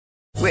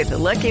With the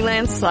Lucky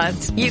Land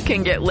Slots, you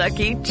can get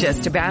lucky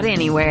just about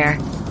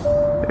anywhere.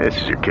 This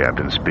is your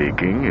captain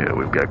speaking.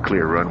 We've got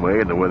clear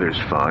runway and the weather's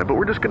fine, but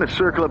we're just going to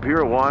circle up here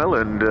a while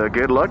and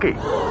get lucky.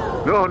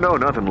 No,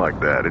 nothing like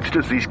that. It's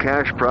just these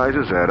cash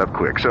prizes add up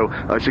quick. So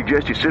I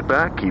suggest you sit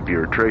back, keep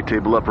your tray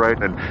table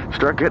upright, and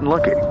start getting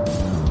lucky.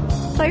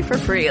 Play for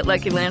free at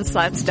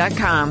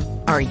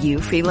LuckyLandSlots.com. Are you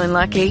feeling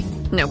lucky?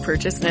 No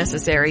purchase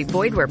necessary.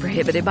 Void where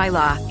prohibited by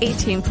law.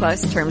 18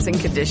 plus terms and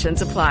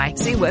conditions apply.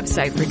 See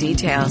website for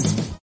details.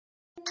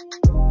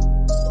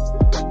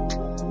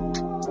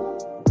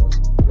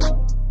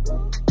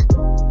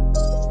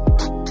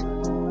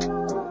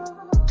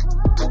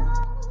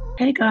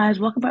 Hey guys,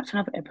 welcome back to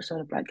another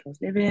episode of Black Girls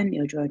Living.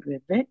 You're joined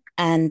with Vic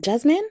and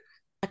Jasmine.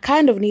 I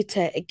kind of need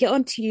to get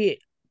onto you,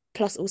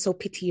 plus also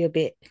pity you a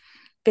bit,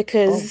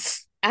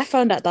 because I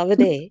found out the other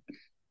day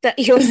that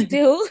you're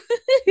still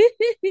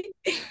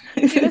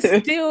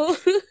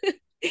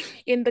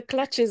in the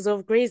clutches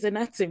of Grey's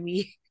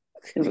Anatomy.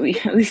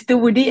 We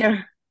still were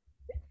there.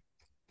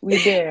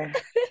 We're there.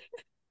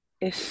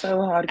 It's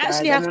so hard, guys.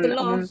 Actually, have to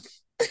laugh.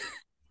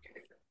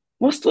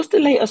 What's the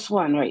latest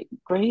one, right?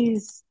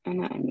 Grey's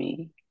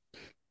Anatomy.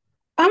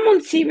 I'm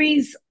on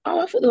series.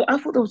 I thought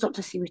there was up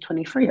to series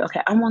 23.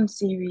 Okay, I'm on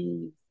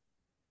series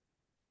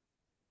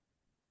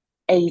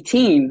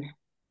 18.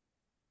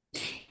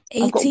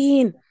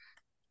 18.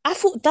 I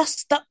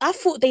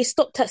thought they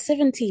stopped at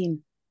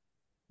 17.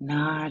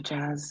 Nah,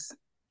 Jazz.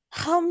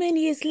 How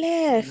many is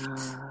left?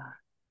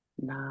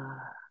 Nah.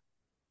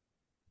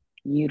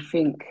 You'd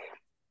think.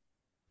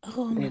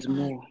 Oh there's my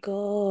more.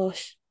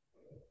 Gosh.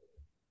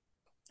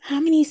 How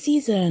many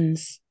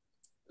seasons?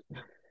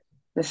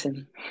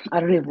 Listen, I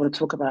don't even want to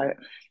talk about it.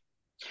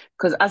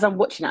 Because as I'm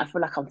watching it, I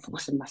feel like I'm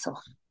forcing myself.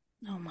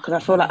 Oh my Because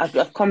I feel like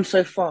I've come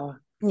so far.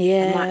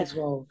 Yeah. I might as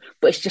well.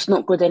 But it's just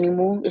not good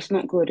anymore. It's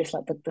not good. It's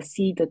like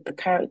the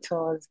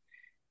characters.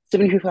 So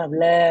many people have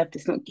left.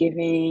 It's not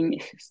giving.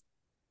 It's just...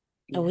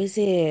 Oh, is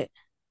it?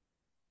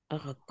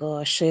 Oh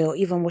gosh. So you're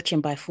even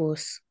watching by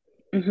force.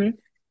 Mm-hmm.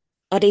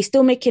 Are they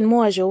still making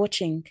more as you're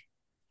watching?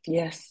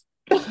 Yes.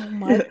 Oh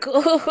my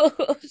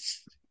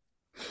gosh.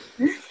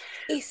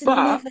 It's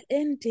never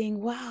ending.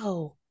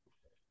 Wow.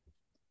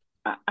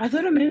 I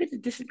don't know, maybe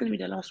this is going to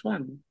be the last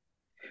one.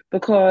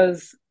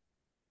 Because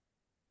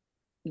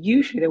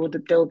usually they will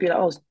be like,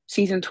 oh,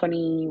 season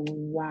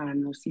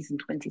 21 or season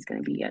 20 is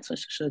going to be at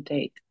such a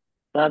date.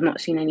 But I've not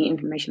seen any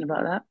information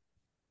about that.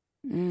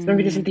 So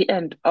maybe this is the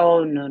end.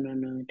 Oh, no.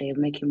 They're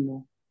making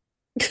more.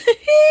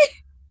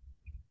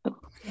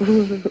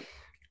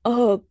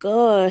 Oh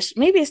gosh.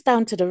 Maybe it's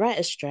down to the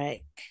writer's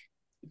strike.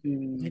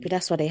 Maybe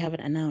that's why they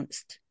haven't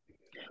announced.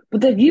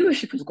 But the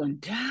viewership has gone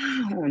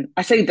down.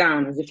 I say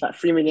down as if like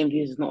 3 million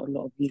views is not a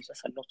lot of views.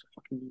 That's a lot of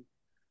fucking views.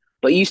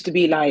 But it used to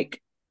be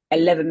like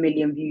 11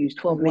 million views,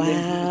 12 million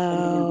views, 10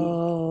 million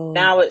views.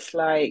 Now it's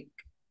like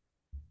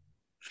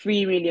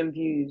 3 million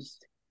views.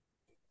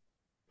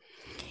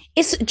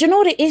 Do you know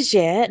what it is,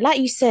 yeah? Like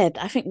you said,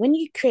 I think when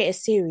you create a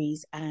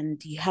series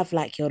and you have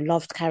like your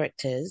loved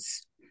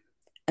characters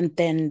and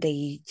then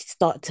they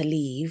start to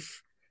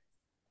leave,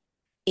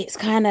 it's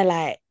kind of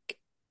like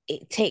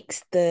it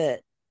takes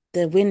the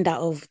wind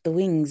out of the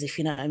wings, if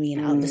you know what I mean,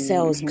 out of the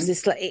sails, because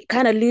it's like it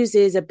kind of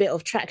loses a bit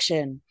of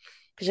traction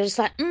because you're just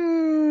like,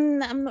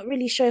 I'm not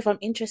really sure if I'm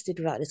interested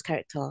without this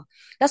character.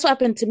 That's what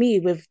happened to me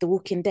with The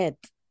Walking Dead.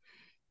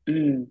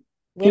 Who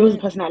was the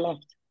person that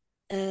left?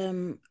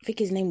 I think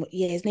his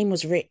name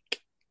was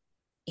Rick.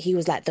 He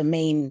was like the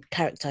main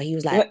character. He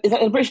was like, is that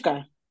the British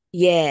guy?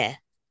 Yeah.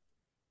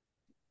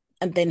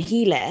 And then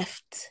he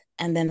left.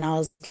 And then I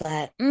was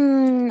like,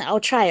 I'll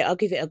try it. I'll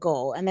give it a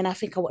go. And then I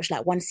think I watched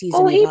like one season.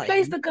 Oh, he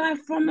plays the guy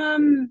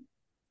from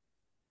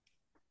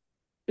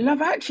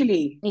Love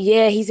Actually.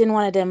 Yeah, he's in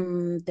one of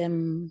them.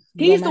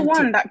 He's the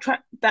one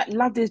that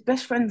loved his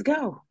best friend's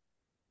girl.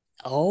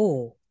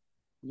 Oh.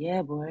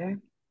 Yeah, boy.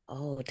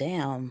 Oh,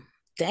 damn.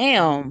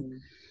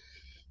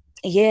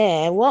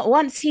 Yeah,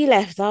 once he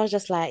left, I was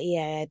just like,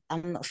 yeah,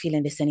 I'm not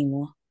feeling this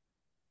anymore.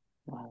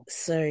 Wow.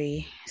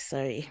 Sorry,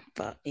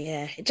 but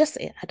yeah,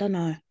 I don't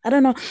know.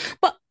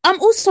 But I'm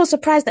also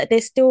surprised that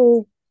they're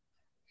still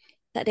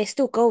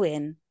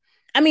going.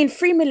 I mean,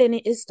 3 million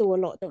is still a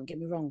lot, don't get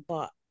me wrong,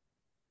 but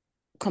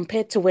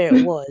compared to where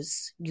it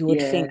was, you would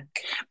think.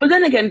 But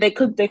then again, they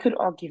could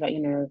argue that, you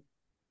know,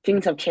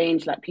 things have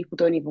changed, like people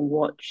don't even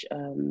watch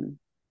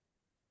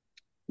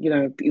we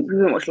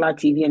don't watch live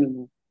TV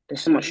anymore.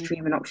 There's so much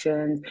streaming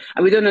options,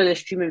 and we don't know the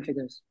streaming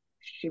figures.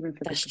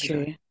 That's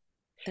true.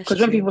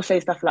 Because when people say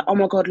stuff like, "Oh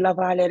my God, Love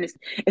Island,"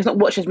 it's not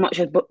watched as much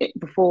as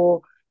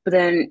before. But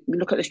then you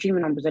look at the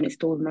streaming numbers, and it's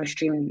still the most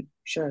streaming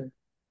show. Do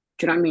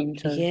you know what I mean?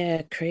 So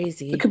yeah,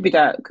 crazy. It could be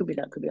that. Could be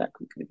that.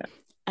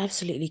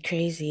 Absolutely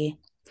crazy.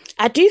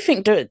 I do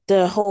think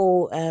the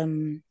whole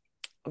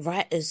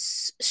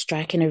writers'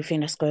 strike and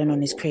everything that's going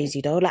on is crazy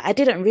though. Like I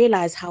didn't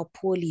realize how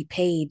poorly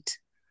paid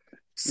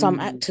some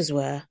actors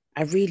were.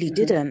 I really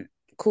didn't.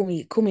 Call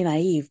me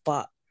naive,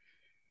 but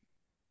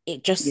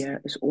it just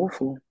it's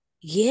awful.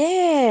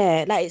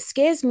 Yeah, like it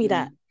scares me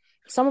that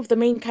some of the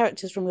main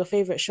characters from your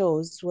favorite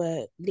shows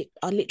are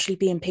literally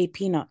being paid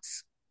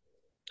peanuts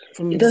It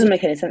from doesn't zero.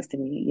 make any sense to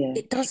me. Yeah, It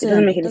it doesn't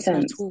doesn't. make It any doesn't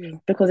at sense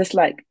all. because it's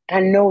like I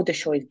know the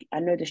show.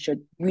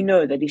 We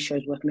know that this show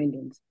is worth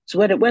millions. So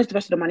where's the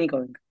rest of the money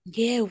going?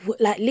 Yeah,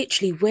 like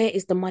literally, where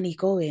is the money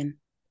going?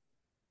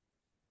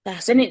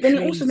 That's Then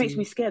it also makes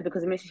me crazy. scared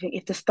because it makes me think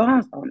if the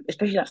stars aren't,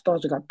 especially like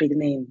stars with like big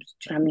names,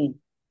 do you know what I mean?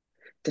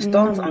 The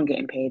stars Mm, aren't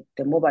getting paid.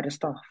 Then what about the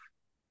staff?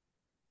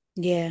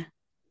 yeah. Mm.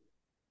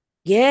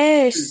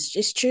 Yes,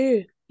 it's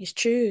true. It's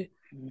true.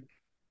 Mm.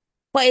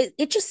 But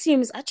it just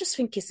seems, I just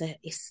think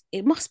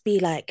it must be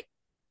like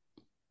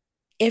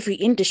every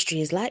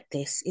industry is like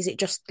this. Is it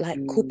just like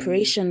Mm.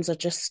 corporations are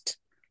just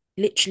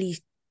literally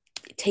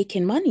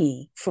taking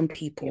money from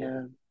people?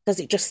 Yeah. Does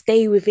it just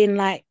stay within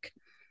like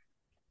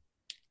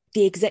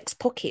the execs'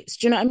 pockets?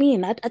 Do you know what I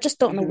mean? I just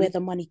don't know where Hmm. the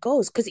money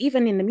goes. Because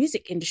even in the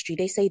music industry,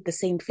 they say the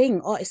same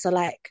thing. Artists are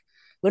like,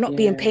 we're not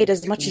being Yeah, paid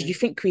it's as much as you true.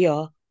 think we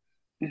are.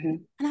 Hmm.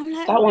 And I'm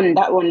like, That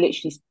one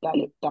literally,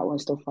 that one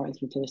still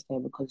frightens me to this day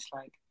because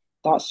like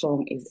that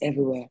song is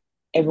everywhere.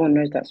 Everyone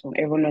knows that song.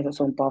 Everyone knows that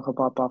song bar for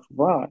bar, bar for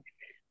bar.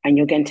 And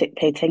you're getting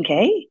paid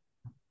 10K?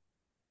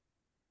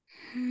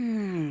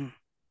 hmm, it's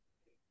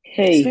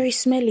Hey. very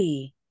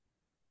smelly.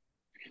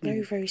 Very,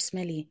 Hmm. very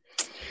smelly.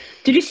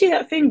 Did you see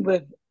that thing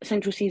with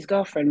Central C's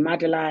girlfriend,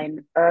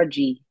 Madeline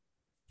Ergy?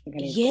 I think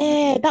her name's got Yeah,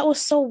 Madeline. that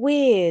was so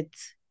weird.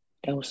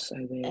 That was so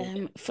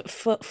weird.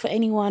 For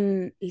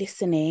anyone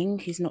listening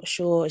who's not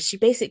sure, she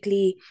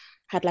basically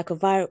had like a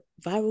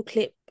viral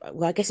clip.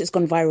 Well, I guess it's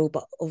gone viral,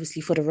 but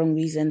obviously for the wrong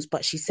reasons.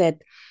 But she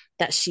said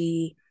that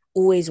she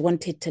always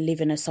wanted to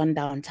live in a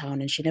sundown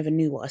town, and she never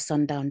knew what a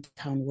sundown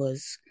town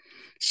was.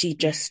 She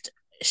just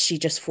she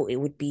just thought it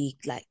would be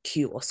like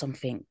cute or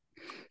something.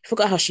 I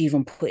forgot how she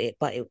even put it,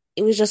 but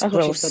it was just That's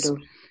what she said. gross. Though.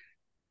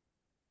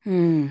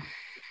 Hmm.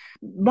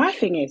 My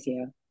thing is,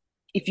 yeah,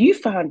 if you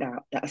found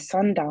out that a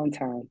sundown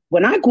town,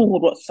 when I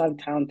googled what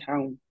sundown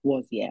town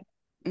was, yeah,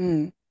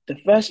 Mm. the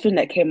first thing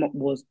that came up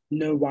was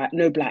no white,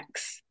 no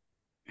blacks.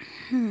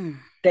 Hmm.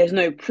 There's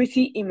no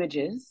pretty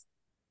images,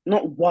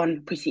 not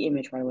one pretty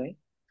image, by the way.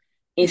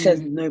 It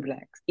says Mm. no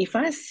blacks. If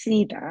I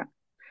see that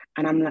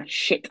and I'm like,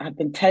 shit, I've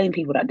been telling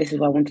people that this is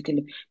what I wanted to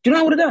live. Do you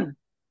know what I would have done?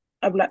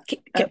 I'd be like,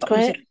 Kept I would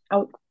have said,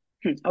 quiet.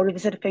 I would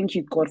have said, thank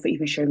you, God, for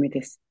even showing me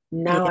this.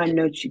 Now I Yeah.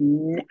 know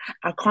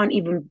I can't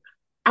even,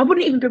 I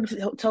wouldn't even be able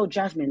to tell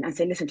Jasmine and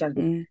say, listen,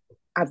 Jasmine, Mm.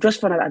 I've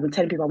just found out that I've been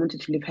telling people I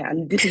wanted to live here,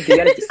 and this is the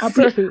reality.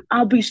 Sorry.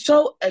 I'll be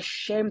so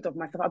ashamed of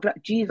myself. I'll be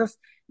like, Jesus,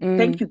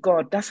 thank Mm. you,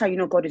 God. That's how you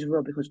know God is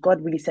real because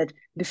God really said,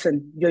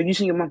 listen, you're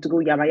using your mouth to go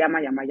yama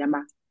yama yama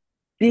yama.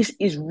 This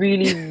is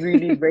really,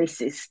 really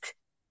racist.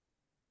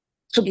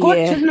 So God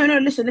Yeah. said, no, no,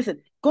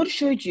 listen. God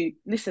showed you,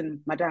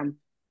 listen, madam,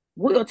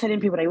 what you're telling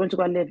people that you want to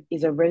go and live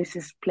is a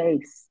racist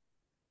place.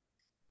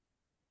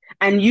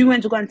 And you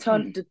went to go and tell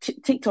the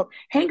TikTok,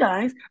 hey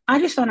guys, I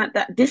just found out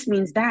that this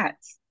means that.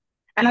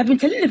 And I've been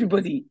telling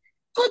everybody,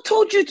 God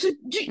told you to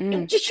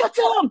Mm. just shut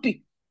up.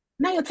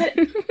 Now you're telling,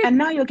 and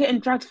now you're getting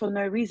dragged for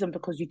no reason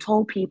because you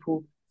told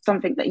people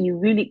something that you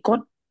really,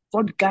 God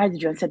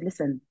guided you and said,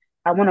 listen,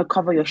 I want to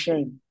cover your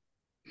shame.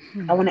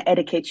 I want to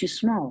educate you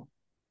small.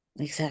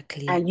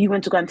 Exactly. And you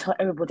went to go and tell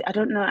everybody, I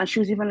don't know. And she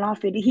was even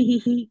laughing. Hee hee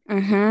hee.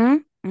 Mm-hmm.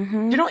 Do you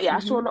Mm-hmm. know what? Yeah, I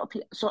saw Mm-hmm. a lot of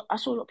people. So I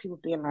saw a lot of people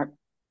being like,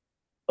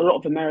 a lot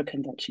of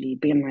Americans actually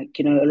being like,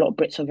 a lot of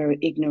Brits are very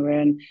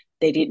ignorant.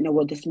 They didn't know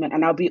what this meant.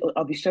 And I'll be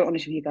so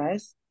honest with you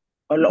guys.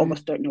 A lot of Mm.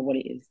 us don't know what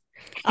it is.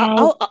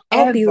 I'll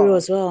be real However,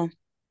 as well.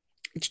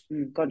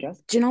 D- God,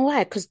 Jazz. Do you know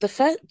why? Because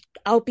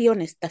I'll be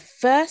honest, the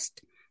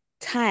first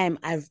time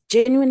I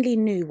genuinely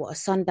knew what a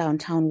sundown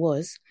town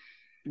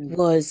Mm.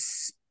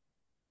 was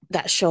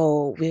that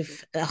show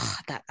with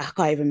that I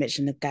can't even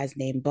mention the guy's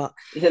name, but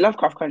Is it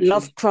Lovecraft Country?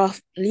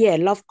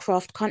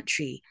 Lovecraft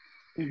Country.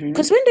 Mm-hmm.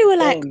 Because when they were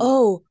like, Same.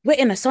 "Oh, we're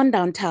in a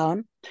sundown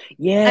town,"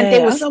 and they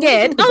Yeah, were I was like, what are you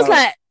scared, talking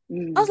about?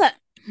 Mm.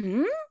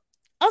 hmm?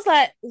 I was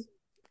like,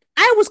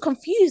 I was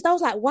confused. I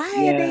was like, why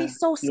are they Yeah,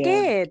 so yeah.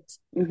 scared?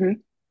 Mm-hmm.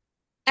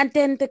 And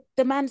then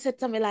the man said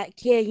something like,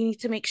 yeah, you need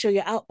to make sure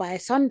you're out by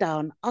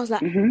sundown. I was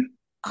like, Mm-hmm.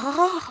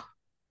 ah,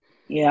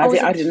 Yeah, I I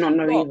did. was I in did not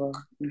know shock. either.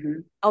 Mm-hmm.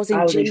 I was I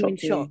in was in shock genuine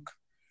too. shock.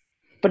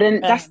 But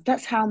then Um,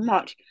 that's how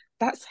much.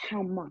 That's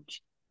how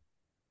much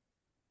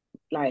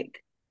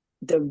like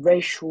the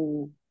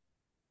racial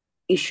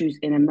issues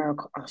in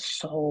America are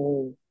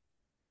so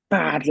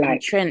bad.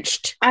 Like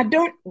entrenched I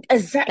don't that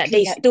exactly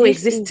they like still this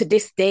exist is to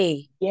this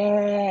day.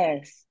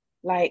 yes,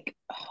 like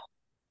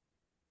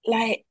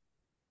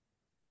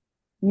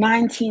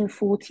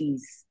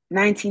 1940s,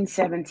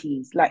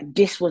 1970s. Like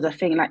this was a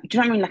thing. Like do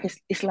you know what I mean? Like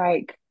it's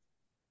like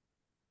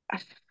I,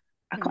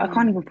 I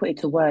can't Mm. even put it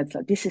to words.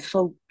 Like this is But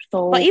so.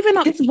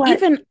 This is why.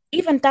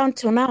 even down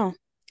till now,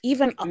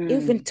 even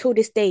Mm, till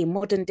this day,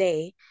 modern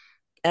day,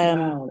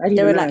 wow, I didn't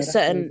there even are like know. That's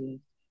certain crazy.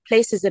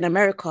 places in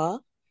America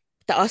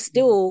that are Mm,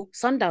 still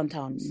sundown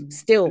towns, mm,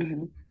 still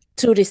mm-hmm.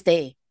 to this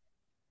day.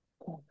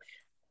 Gosh,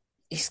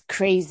 It's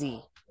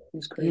crazy,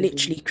 it's crazy.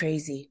 literally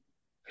crazy.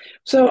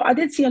 So I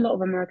did see a lot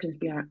of Americans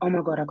be like, "Oh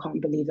my God, I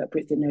can't believe that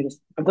Brits didn't know this."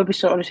 I'm gonna be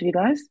so honest with you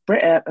guys.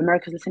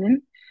 Americans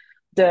listening.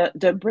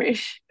 the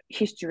British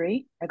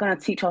history, they're gonna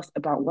teach us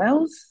about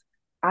Wales,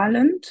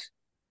 Ireland,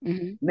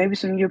 Hmm. maybe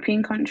some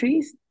European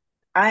countries.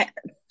 I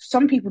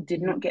Some people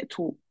did Hmm. not get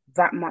taught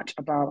that much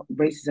about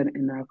racism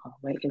in America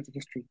when it came to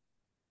history.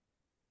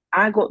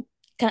 I got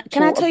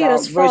Can I taught tell you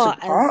as about Rosa far as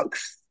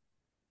Parks.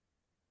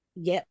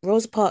 yeah,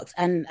 Rosa Parks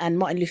and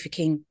Martin Luther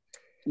King.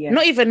 Yeah,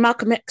 Not even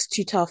Malcolm X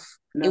too tough.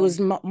 It no, was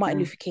Martin no.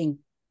 Luther King.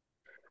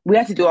 We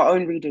had to do our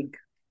own reading.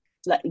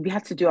 Like we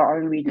had to do our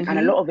own reading, and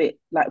a Hmm. lot of it,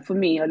 like for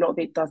me, a lot of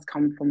it does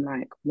come from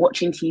like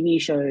watching TV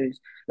shows,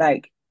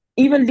 like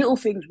even little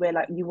things where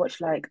like you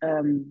watch like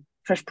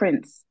Fresh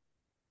Prince,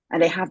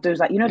 and they have those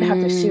like they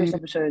have those serious Mm,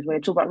 episodes where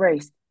they talk about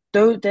race.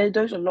 Those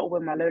are a lot of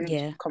where my learnings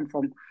yeah. come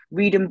from.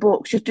 Reading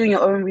books, just doing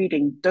your own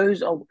reading.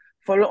 Those are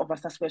for a lot of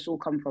us. That's where it's all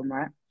come from,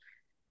 right?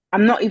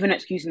 I'm not even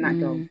excusing that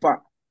girl, Mm,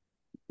 but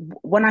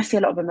when I see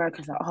a lot of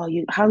Americans like, oh,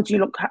 how do you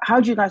look?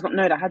 How do you guys not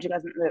know that? How do you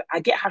guys not know that? I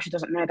get how she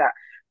doesn't know that.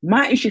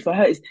 My issue for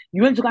her is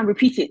you went to go and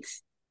repeat it.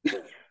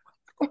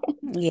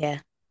 yeah.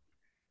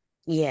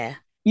 Yeah.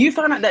 You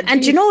found out that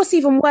And do you know this. what's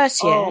even worse,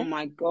 Oh yeah?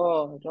 my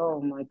god!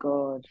 Oh my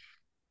god!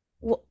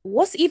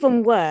 What's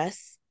even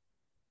worse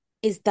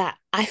is that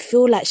I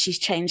feel like she's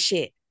changed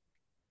shit.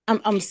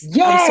 I'm so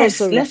Yes,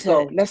 sorry let's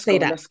go. to Let's say go.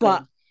 that, Let's but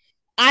go.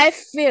 I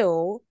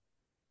feel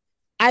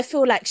I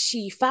feel like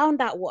she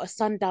found out what a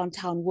sundown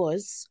town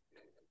was,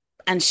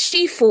 and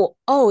she thought,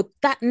 oh,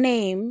 that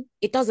name,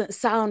 it doesn't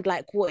sound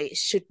like what it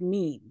should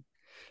mean.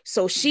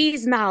 So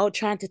she's now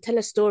trying to tell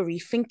a story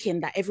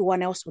thinking that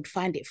everyone else would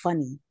find it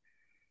funny.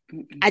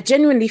 I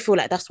genuinely feel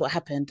like that's what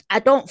happened. I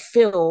don't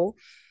feel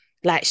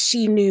like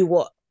she knew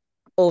what,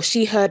 or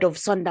she heard of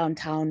Sundown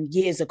Town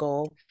years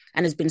ago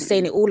and has been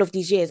saying it all of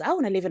these years. I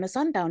want to live in a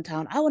sundown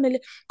town. I want to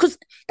live, because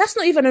that's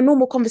not even a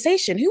normal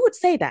conversation. Who would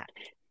say that?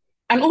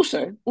 And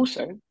also,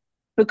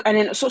 look, and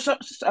then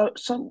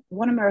so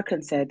one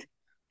American said,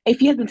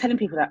 if you had been telling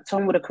people that,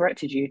 someone would have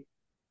corrected you.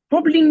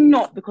 Probably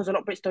not, because a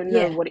lot of Brits don't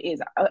know Yeah, what it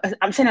is.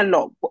 I'm saying a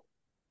lot.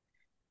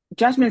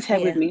 Jasmine's here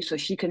with yeah. me, so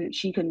she can.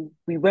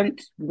 We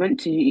went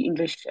to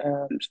English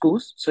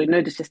schools, so we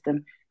know the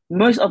system.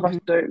 Most of us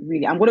Mm-hmm. don't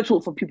really. I'm going to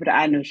talk for people that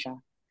I know, Sha.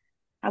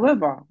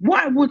 However,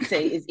 what I would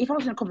say is, if I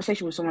was in a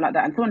conversation with someone like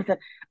that and someone said,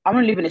 "I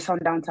want to live in a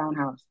sundown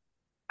townhouse,"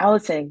 I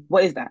would say,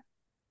 "What is that?"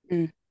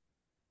 Mm.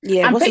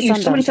 Yeah, I what's bet a you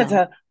somebody sundown said to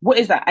town? her, "What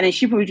is that?" And then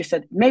she probably just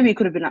said, maybe it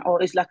could have been like, "Oh,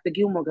 it's like the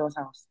Gilmore Girls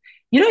house."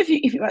 You know, if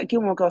you like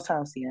Gilmore Girls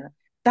house, yeah,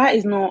 that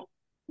is not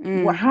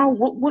what Mm. how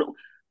what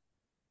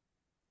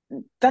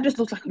that just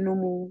looks like a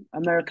normal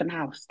American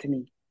house to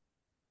me.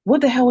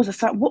 What the hell is a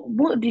sun?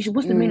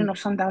 What's the meaning Mm. of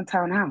sundown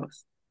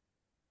townhouse?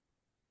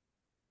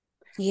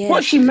 Yeah.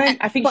 What she meant,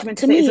 I think she But meant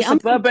to to say, is a me, I'm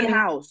suburban thinking,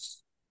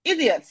 house.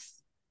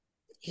 Idiots.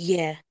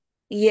 yeah,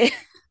 yeah,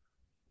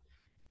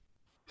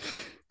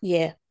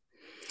 yeah.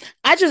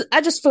 I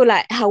just feel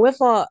like,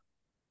 however,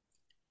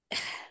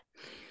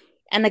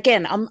 and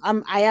again,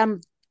 I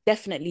am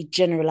definitely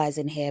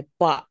generalizing here,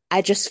 but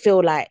I just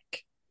feel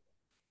like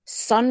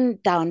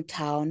sundown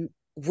town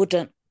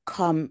wouldn't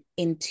come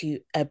into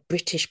a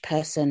British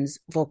person's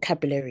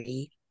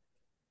vocabulary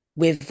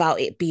without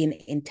it being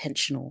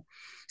intentional.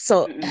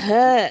 So Mm-mm.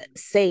 her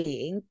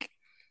saying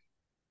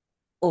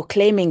or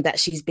claiming that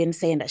she's been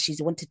saying that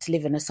she's wanted to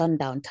live in a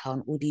sundown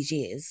town all these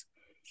years,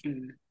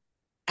 Mm.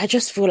 I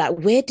just feel like,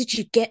 where did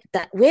you get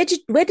that? Where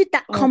did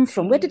that Oh, come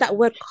from? Where did that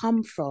word please.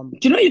 come from?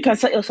 Do you know you can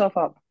set yourself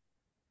up?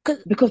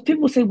 Because Because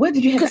people say, "Where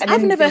did you hear that?" And I've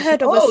then never they'll say,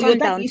 heard of a "Oh, your dad.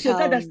 sundown It's your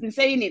dad that's town. been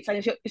saying it, and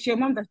it's your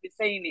mom that's been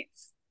saying it.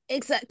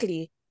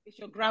 Exactly. It's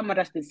your grandma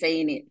that's been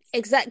saying it." You just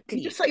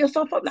Exactly. set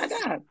yourself up like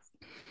that.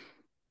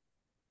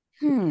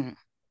 Hmm.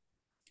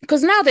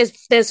 Because now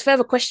there's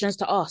further questions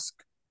to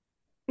ask.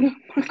 Oh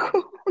my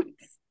god.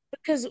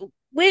 Because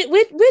where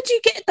do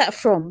you get that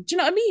from? Do you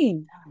know what I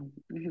mean?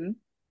 Mm-hmm.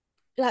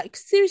 Like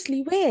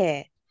seriously,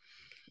 where?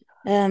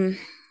 Um,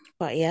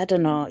 but yeah, I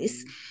don't know.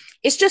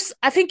 It's just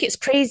I think it's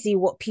crazy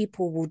what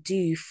people will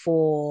do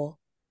for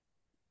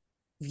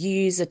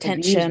views, For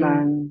views, attention,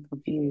 man. For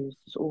views.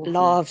 It's awful.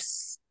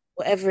 laughs,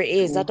 whatever it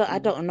It's is. I awful.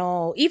 don't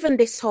know. Even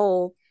this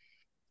whole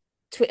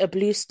Twitter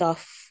blue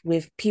stuff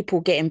with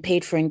people getting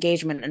paid for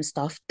engagement and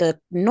stuff. The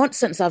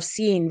nonsense I've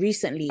seen Oh,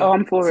 recently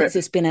I'm for it. since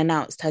it's been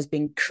announced has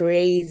been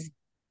crazy.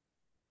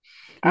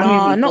 I'm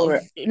No, even for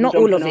it. I'm not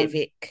all jumping of it, on.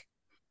 Vic.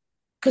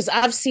 Because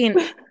I've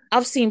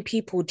seen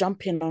people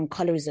jumping on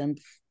colorism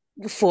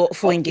for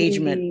Oh,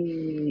 engagement.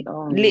 really?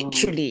 Oh, no.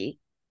 Literally.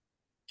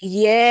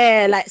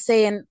 Yeah, like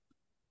saying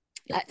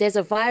like there's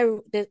a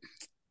viral there,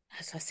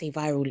 as I say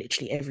viral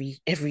literally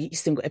every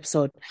single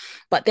episode.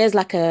 But there's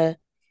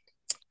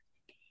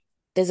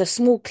a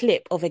small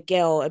clip of a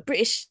girl, a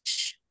British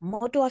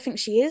model, I think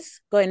she is,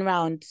 going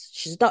around.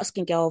 She's a dark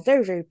skinned girl,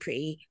 very, very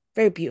pretty,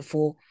 very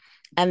beautiful.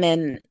 And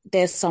then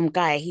there's some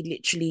guy, he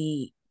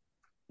literally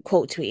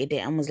quote tweeted it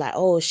and was like,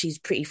 oh, she's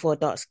pretty for a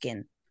dark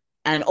skin.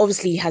 And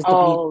obviously he has the blue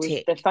Oh,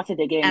 tick. they've started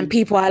And again.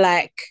 people are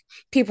like,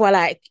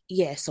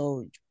 yeah,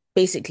 so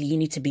basically you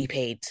need to be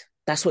paid.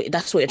 Ah, That's what you're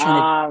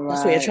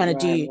right, trying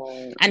to right, do.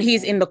 right, And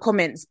he's right. in the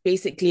comments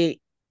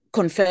basically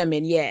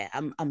confirming, yeah,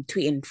 I'm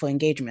tweeting for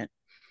engagement.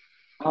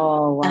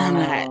 Oh And I'm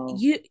like, wow,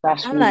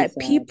 that's I'm really like, sad.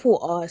 people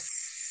are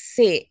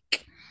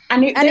sick.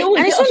 And they always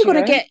And get it's us, you know.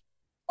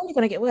 only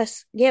gonna get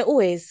worse. Yeah,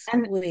 always,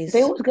 And they always.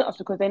 always get us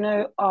because they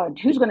know, oh,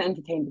 who's going to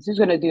entertain this? Who's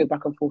going to do a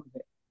back and forth of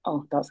it?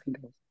 Oh, dark skin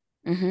girls.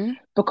 Mm-hmm.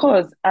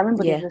 Because I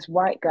remember Yeah. this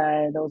white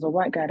guy. There was a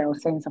white guy that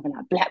was saying something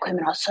like, "Black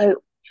women are so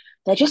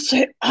they're just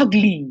so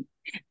ugly.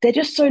 They're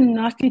just so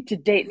nasty to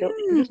date." They were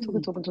just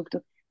talking, Mm. talking, talking,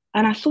 talking.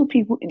 And I saw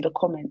people in the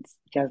comments,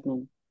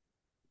 Jasmine.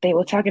 They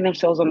were tagging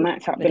themselves on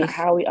Matt's app, But being like,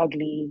 "How are we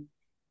ugly?"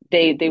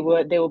 They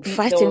were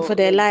beat. They fighting for were.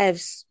 their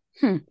lives.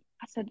 Hmm.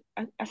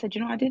 I said,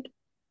 you know what I did?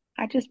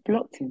 I just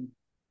blocked him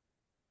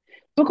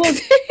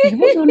because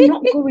what you're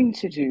not going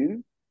to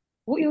do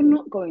what you're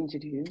not going to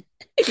do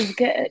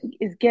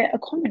is get a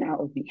comment out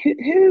of me.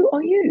 Who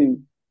are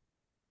you?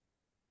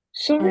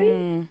 Sorry?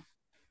 Mm,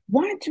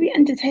 Why do we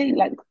entertain?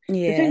 Like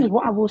the thing yeah. is,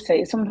 what I will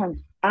say is sometimes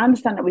I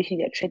understand that we can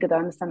get triggered. I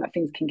understand that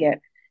things can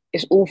get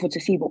it's awful to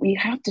see, but we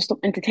have to stop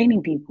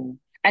entertaining people.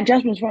 And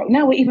Jasmine's right.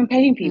 Now we're even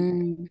paying people.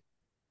 Mm,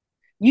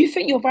 You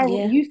think you're viral?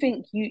 yeah. You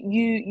think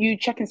you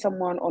checking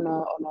someone on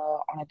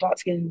a dark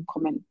skin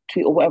comment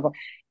tweet or whatever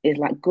is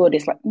like good?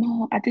 It's like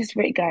no, at this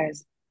rate,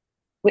 guys,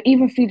 we're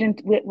even feeding.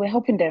 We're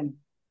helping them.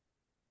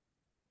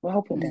 We're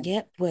helping them.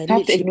 Yep. We're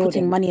Have to literally ignore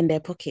putting them. money in their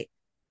pocket.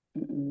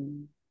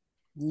 Mm-mm.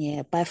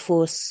 Yeah, by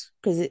force.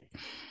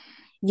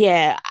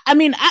 Yeah. I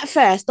mean, at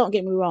first, don't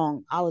get me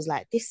wrong, I was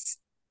like, this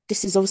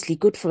is obviously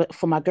good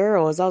for my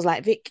girls. I was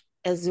like, Vic,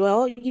 as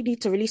well, you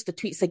need to release the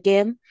tweets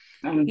again,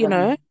 I'm you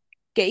know, done.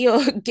 get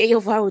your get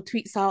your viral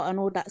tweets out and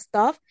all that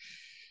stuff.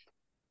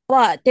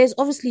 But there's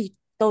obviously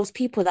those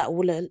people that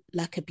will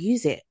like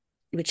abuse it,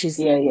 which is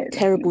Yeah, yeah,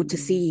 terrible to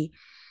definitely. see.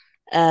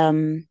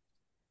 Um,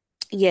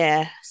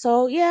 yeah.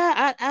 So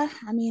yeah,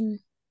 I mean,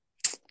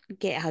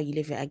 get how you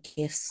live it, I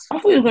guess. I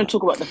thought you were going to But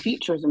talk about the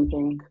futurism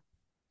thing.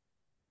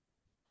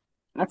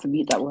 I had to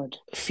beat that word.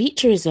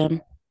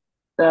 featureism.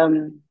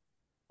 Um,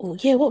 Oh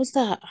yeah, what was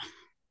that?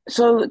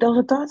 so there was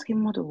a dark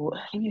skin model.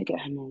 Let me get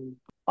her name.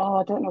 Oh,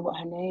 I don't know what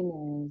her name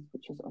is,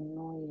 which is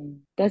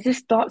annoying. There's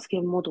this dark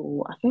skin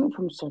model, I think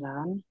from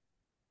Sudan,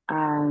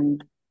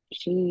 and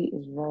she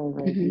is very,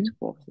 very Hmm.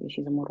 beautiful. Obviously,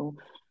 she's a model.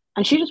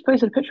 And she just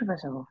posted a picture of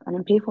herself. And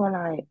then people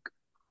are like,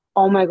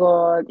 oh my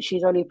God,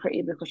 she's only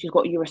pretty because she's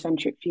got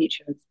Eurocentric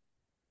features.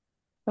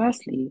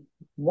 Firstly,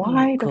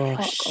 Oh why the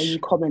fuck are you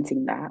gosh.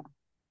 commenting that?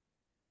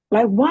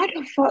 Like, why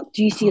the fuck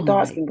do you see a Oh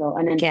dark my skinned girl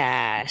and then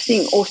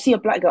see gosh. a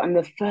black girl and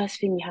the first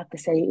thing you have to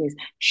say is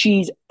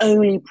she's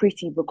only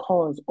pretty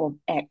because of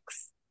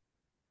X?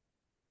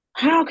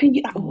 How can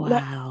you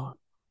like? Wow.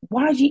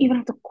 Why do you even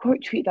have to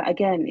quote tweet that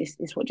again? Is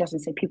what Justin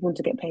said. People want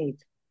to get paid.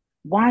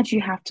 Why do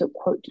you have to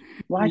quote?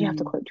 Why do you have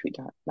to Mm, quote tweet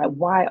that? Like,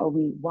 why are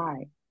we?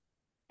 Why?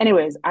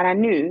 Anyways, and I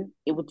knew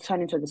it would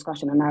turn into a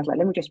discussion, and I was like,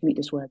 let me just mute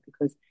this word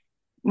because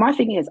my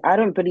thing is, I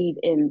don't believe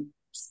in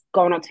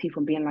going up to people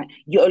and being like,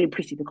 "You're only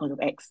pretty because of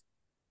X."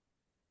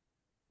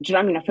 Do you know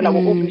what I mean? I feel like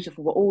we're all mm,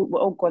 beautiful. We're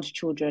all God's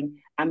children,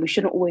 and we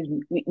shouldn't always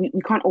we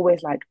can't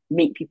always like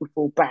make people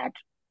feel bad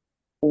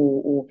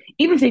or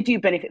even if they do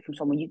benefit from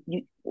someone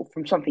you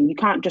from something you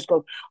can't just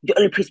go you're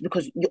only pretty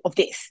because of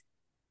this.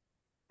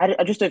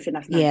 I just don't think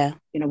that's nice. yeah.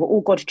 You know, we're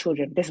all God's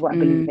children. This is what I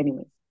believe.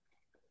 Mm,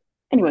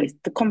 Anyways,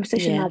 the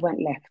conversation now yeah.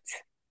 went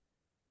left,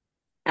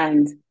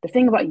 and the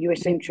thing about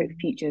Eurocentric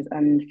Mm, features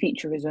and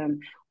featureism,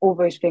 all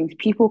those things,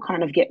 people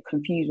kind of get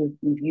confused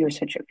with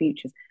Eurocentric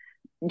features.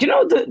 Do you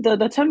know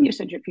the term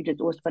Eurocentric feature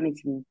is always funny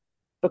to me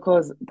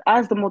because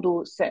as the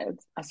model said,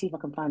 I see if I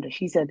can find her.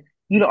 She said,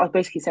 "You lot are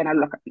basically saying I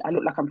look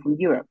like I'm from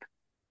Europe,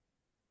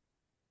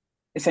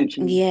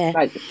 essentially." yeah.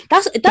 Like,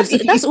 That's because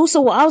that's that's if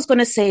also what I was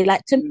gonna say.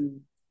 Like to mm,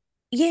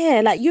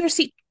 yeah, like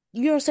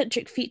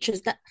Eurocentric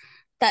features that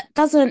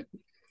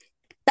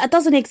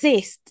doesn't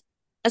exist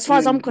as far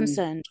as I'm mm, mm,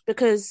 concerned.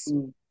 Because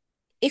mm,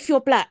 if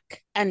you're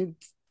black and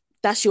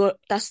that's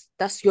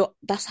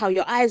how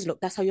your eyes look,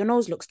 that's how your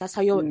nose looks, that's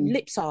how your mm,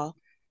 lips are.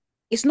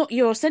 It's not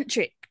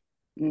Eurocentric.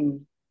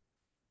 mm.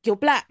 You're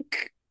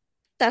black.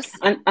 That's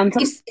And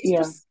some it's yeah,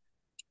 just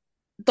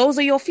those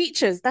are your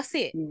features. That's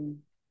it. mm.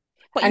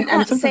 But you And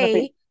can't sometimes I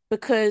think say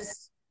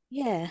because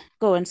yeah,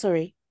 go on,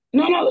 sorry.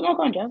 no,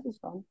 go on, Jazz, it's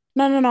fine.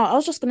 No. I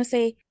was just gonna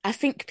say, I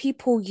think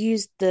people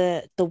use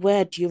the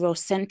word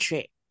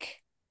Eurocentric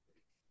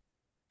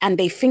and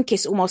they think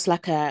it's almost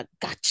like a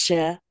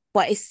gotcha,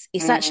 but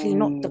it's actually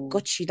not the Mm,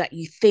 gotcha that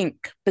you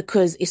think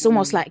because it's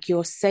almost mm, like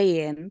you're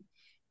saying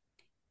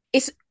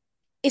it's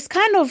it's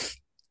kind of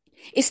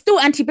it's still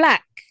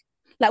anti-black.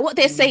 Like what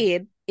they're mm,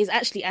 saying is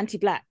actually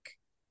anti-black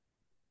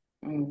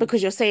mm,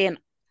 because you're saying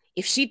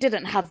if she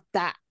didn't have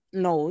that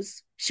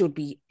nose, she would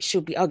be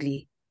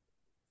ugly.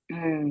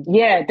 mm.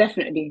 Yeah,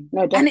 definitely.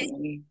 No, And it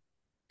definitely.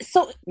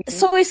 so Mhm.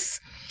 so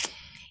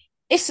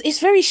it's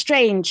very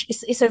strange.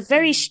 It's a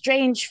very Mm.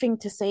 strange thing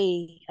to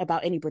say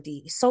about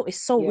anybody. It's so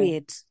Yeah,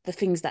 weird the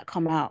things that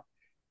come out.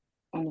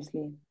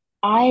 honestly.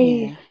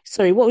 Yeah.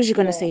 Sorry, what was you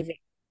gonna Yeah, say, Vic?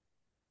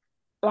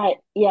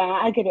 yeah,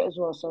 I get it as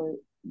well. So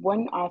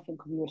when I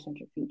think of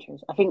Eurocentric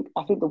features, I think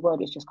the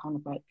word is just kind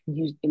of like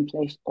used in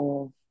place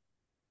of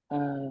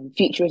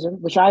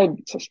futurism, which I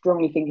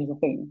strongly think is a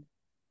thing.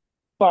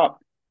 But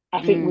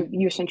I think Mm. with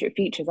Eurocentric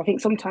features, I think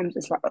sometimes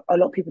it's like a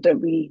lot of people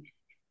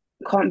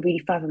can't really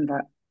fathom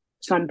that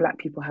some black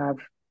people have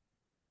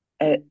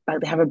like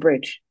they have a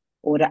bridge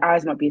or their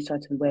eyes might be a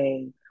certain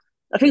way.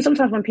 I think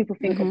sometimes when people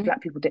think of Mm-hmm.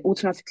 black people, they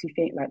automatically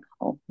think like,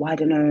 oh,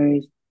 wider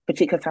nose,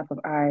 particular type of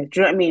eyes. Do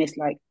you know what I mean? It's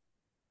like,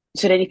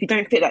 so then if you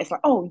don't fit that, it's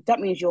like, oh, that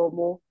means you're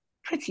more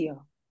prettier. Do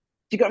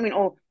you get what I mean?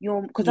 Or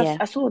you're, because Yeah.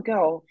 I saw a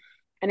girl,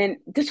 and then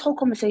this whole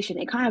conversation,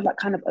 it kind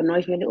of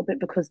annoys me a little bit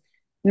because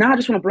now I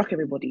just want to block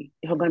everybody,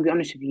 if I'm going to be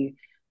honest with you.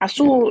 I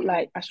saw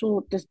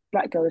this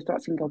black girl, this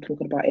dark skinned girl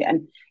talking about it,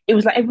 and it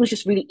was like everyone's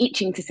just really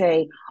itching to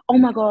say, oh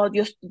my God,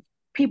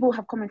 people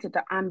have commented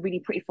that I'm really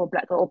pretty for a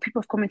black girl, or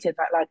people have commented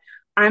that like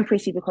I'm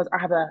pretty because I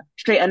have a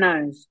straighter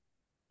nose.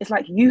 It's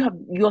like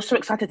you're so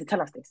excited to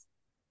tell us this.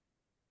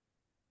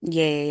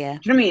 Yeah, yeah, yeah.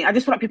 Do you know what I mean? I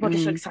just feel like people are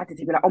just so Mm. excited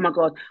to be like, oh my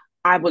God,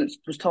 I once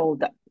was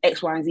told that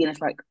X, Y, and Z. And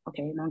it's like,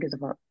 okay, no one gives a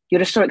fuck. You're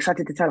just so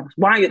excited to tell us.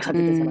 Why are you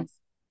excited to tell Mm. us?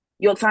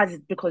 You're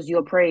excited because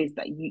you're praised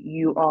that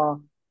you are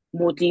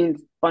more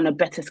deemed on a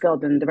better scale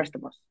than the rest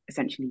of us,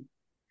 essentially.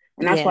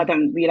 And that's why I Yeah,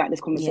 don't really like this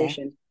yeah,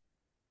 conversation.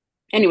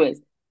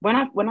 Anyways, when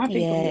I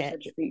think of yeah.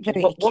 Eurocentric features,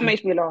 Very what icky.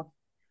 makes me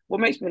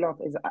laugh,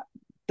 is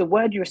the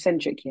word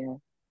Eurocentric, yeah.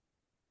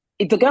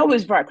 The girl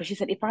was right because she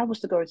said, if I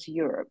was to go to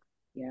Europe,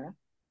 yeah,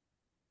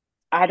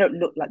 I don't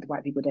look like the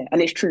white people there.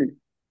 And it's true.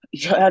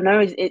 Her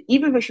nose,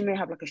 even though she may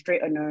have like a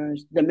straighter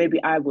nose than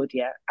maybe I would,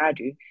 yeah, I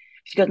do.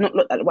 She does not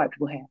look like the white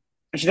people hair.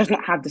 And she does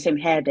not have the same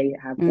hair they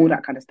have, all Mm.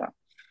 that kind of stuff.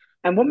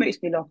 And what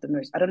makes me laugh the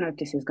most, I don't know if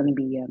this is going to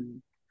be,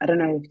 I don't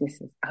know if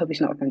this is, I hope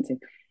it's not offensive.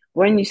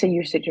 When you say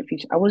you're such a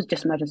future, I was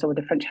just imagine someone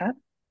with a French hat.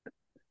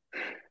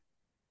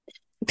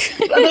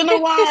 I don't know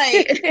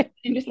why.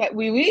 I'm just like,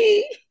 wee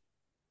wee.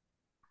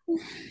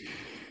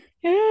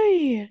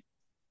 Hey.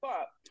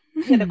 But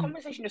yeah, the Hmm.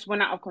 conversation just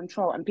went out of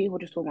control and people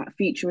just talking about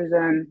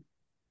featureism.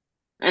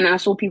 And I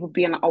saw people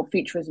being like, oh,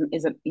 featureism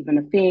isn't even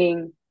a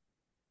thing,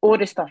 all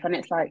this stuff. And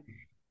it's like,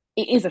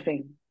 it is a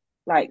thing.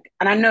 Like,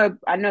 and I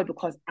know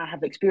because I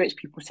have experienced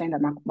people saying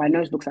that my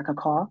nose looks like a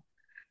car.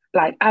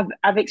 Like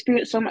I've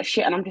experienced so much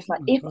shit, and I'm just Oh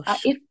like, my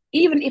gosh. if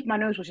even if my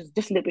nose was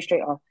just a little bit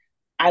straighter,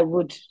 I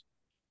would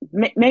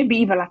maybe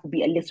even life would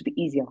be a little bit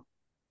easier.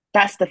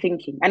 That's the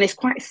thinking, and it's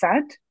quite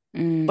sad.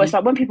 But it's Mm.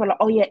 like when people are like,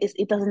 oh yeah,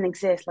 it doesn't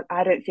exist. Like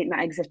I don't think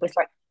that exists. But it's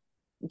like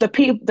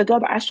the girl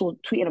that I saw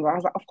tweeting about, I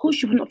was like, of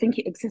course you would not think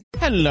it exists.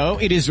 Hello,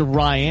 it is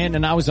Ryan,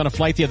 and I was on a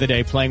flight the other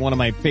day playing one of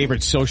my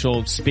favorite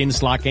social spin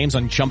slot games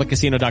on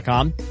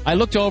ChumbaCasino.com. I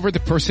looked over at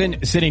the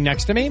person sitting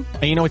next to me,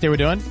 and you know what they were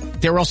doing?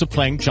 They were also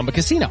playing Chumba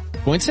Casino.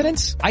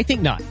 Coincidence? I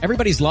think not.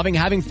 Everybody's loving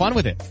having fun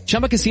with it.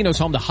 Chumba Casino is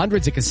home to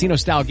hundreds of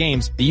casino-style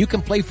games that you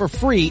can play for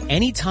free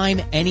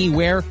anytime,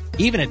 anywhere,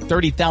 even at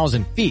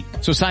 30,000 feet.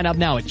 So sign up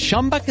now at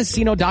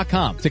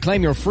ChumbaCasino.com to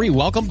claim your free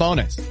welcome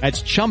bonus.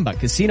 That's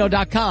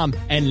ChumbaCasino.com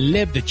and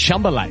live the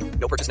Chumba life.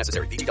 No purchase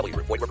necessary. VGW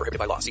Group. Void where prohibited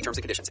by law. See terms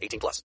and conditions. 18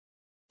 plus.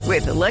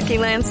 With the Lucky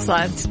Land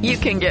Slots, you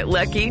can get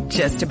lucky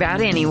just about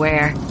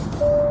anywhere.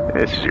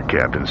 This is your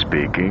captain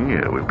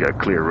speaking. We've got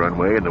clear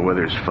runway and the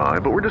weather's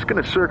fine, but we're just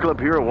going to circle up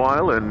here a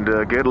while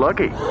and get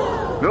lucky.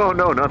 No,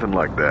 nothing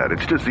like that.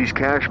 It's just these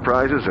cash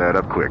prizes add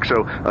up quick.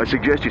 So I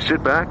suggest you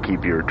sit back,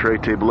 keep your tray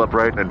table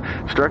upright, and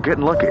start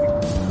getting lucky.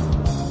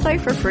 Play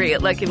for free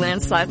at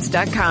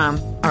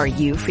LuckyLandSlots.com. Are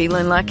you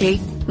feeling lucky?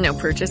 No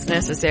purchase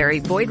necessary.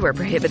 Void where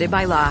prohibited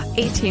by law.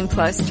 18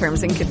 plus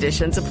terms and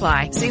conditions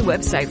apply. See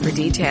website for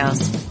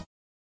details.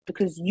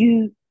 Because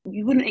you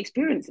wouldn't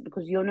experience it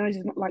because your nose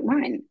is not like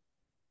mine.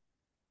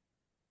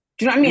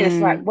 Do you know what I mean?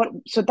 It's like Mm. what?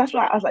 So that's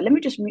why I was like, let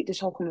me just mute this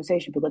whole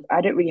conversation because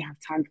I don't really have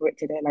time for it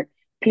today. Like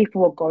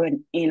people were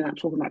going in like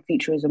talking about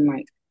featureism,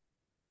 like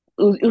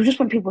it was just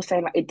when people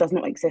saying like it does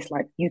not exist.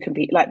 Like you can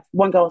be like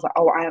one girl was like,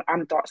 oh,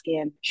 I'm dark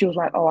skinned. She was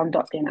like, oh, I'm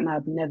dark skinned, and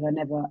I've never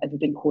ever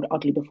been called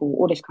ugly before.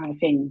 All this kind of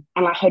thing,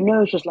 and like her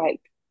nose was like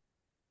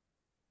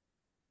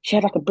she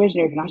had like a bridge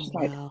and everything. I was Oh, just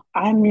like, wow.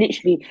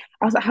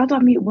 I was like, how do I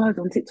mute words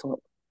on TikTok?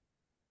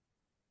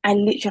 I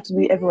literally have to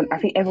mute everyone. I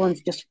think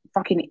everyone's just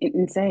fucking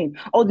insane.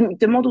 Oh,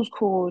 the model's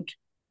called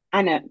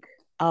Anak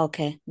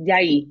Okay.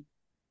 Yai.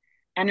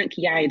 Anak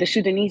Yai, the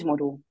Sudanese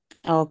model.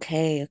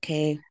 Okay.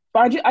 Okay.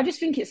 But I just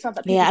think it's sad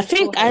that Yeah, people I just saw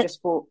think her and I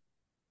just thought,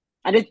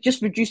 and they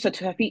just reduced her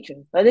to her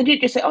features. Like they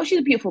did just say, oh, she's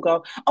a beautiful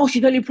girl. Oh,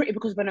 she's only pretty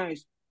because of her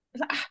nose.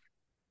 It's like,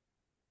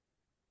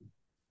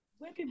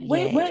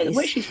 yeah, where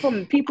it's she's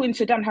from, people in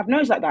Sudan have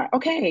nose like that.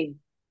 Okay.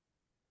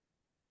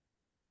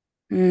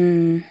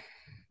 mm,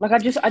 Like I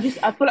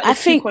feel like I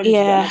there's two think coins of it.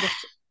 And yeah. I just,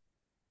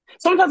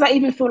 sometimes I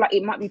even feel like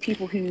it might be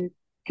people who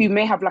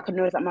may have like a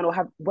nose like mine or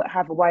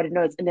have a wider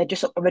nose and they're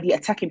just already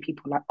attacking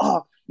people like,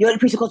 oh, you're only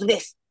pretty because of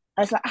this.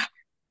 And it's like,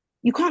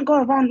 you can't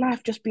go around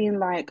life just being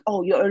like,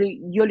 oh, you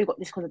only got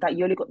this because of that.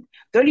 You only got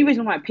the only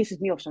reason why it pisses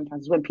me off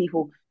sometimes is when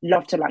people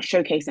love to like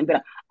showcase and be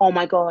like, oh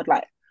my god,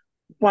 like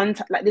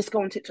like this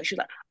girl on TikTok, she was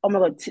like, oh my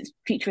god, since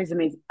futurism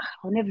is,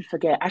 I'll never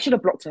forget. I should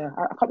have blocked her.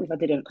 I can't believe I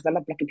didn't because I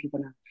love blocking people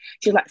now.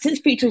 She was like, since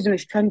futurism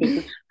is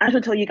trending, I just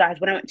want to tell you guys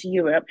when I went to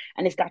Europe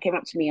and this guy came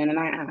up to me on a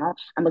night out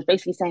and was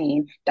basically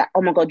saying that,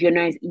 oh my god, your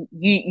nose,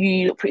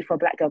 you look pretty for a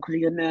black girl because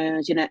of your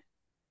nose, you know.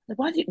 Like,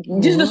 why do you,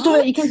 this is the story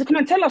that you came What? to come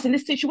and tell us in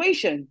this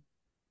situation.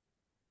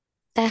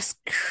 That's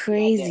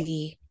Right there.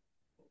 crazy.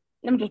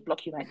 Let me just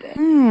block you right there.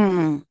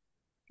 Hmm.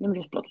 Let me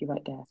just block you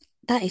right there.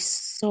 That is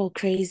so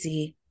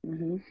crazy.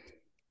 Mm-hmm.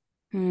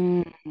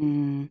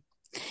 Hmm.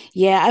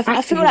 Yeah,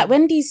 I feel like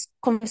when these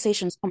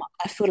conversations come up,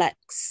 I feel like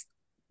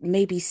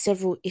maybe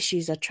several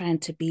issues are trying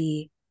to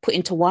be put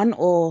into one,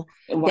 or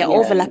they're Yeah.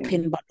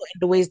 overlapping, but not in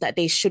the ways that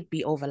they should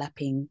be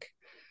overlapping,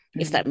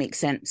 if Mm-hmm. that makes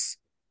sense.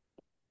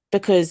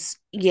 Because,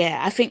 yeah,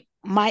 I think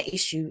my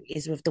issue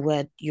is with the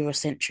word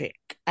Eurocentric.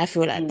 I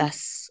feel like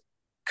that's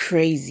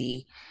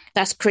crazy.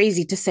 That's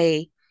crazy to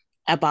say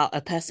about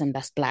a person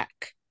that's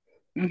black,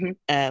 Mm-hmm.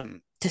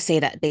 to say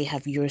that they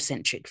have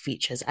Eurocentric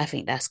features. I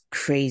think that's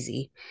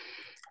crazy.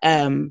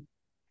 Um,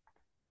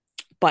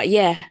 but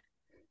yeah,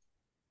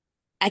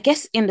 I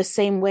guess in the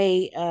same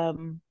way,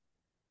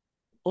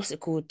 what's it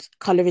called?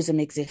 Colorism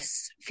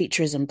exists,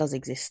 featureism does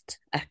exist.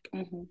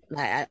 Mm-hmm.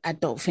 I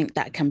don't think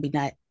that can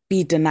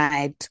be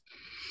denied.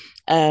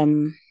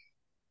 Um,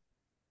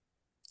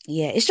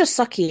 yeah, it's just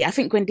sucky. I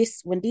think when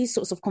these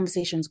sorts of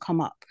conversations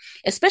come up,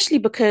 especially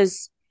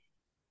because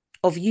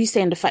of you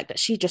saying the fact that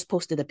she just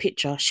posted a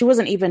picture, she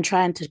wasn't even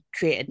trying to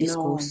create a No.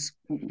 discourse,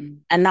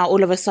 Mm-mm. and now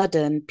all of a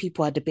sudden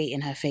people are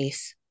debating her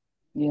face.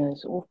 Yeah,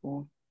 it's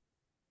awful.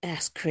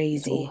 That's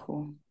It's crazy.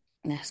 awful.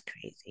 That's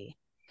crazy.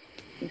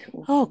 It's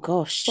Oh awful.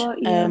 gosh.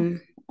 But yeah,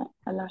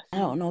 alas. I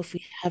don't know if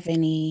we have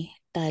any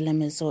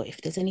dilemmas or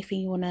if there's anything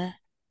you want to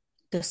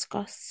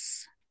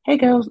discuss. Hey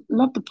girls,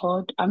 love the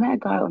pod. I met a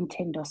guy on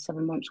Tinder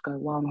 7 months ago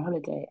while on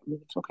holiday, and we've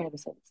been talking ever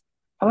since.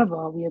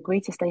 However, we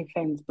agreed to stay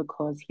friends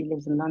because he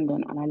lives in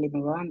London and I live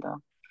in Rwanda.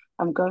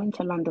 I'm going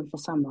to London for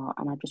summer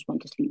and I just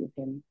want to sleep with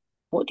him.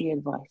 What do you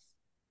advise?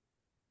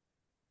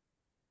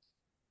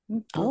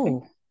 You okay?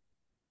 Oh,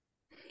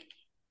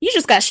 you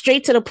just got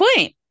straight to the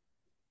point.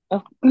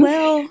 Oh,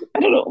 Well, I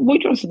don't know. What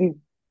do you want to do?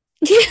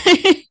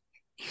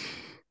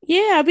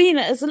 yeah, I mean,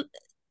 as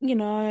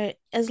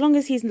long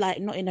as he's like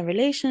not in a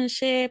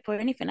relationship or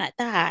anything like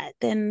that,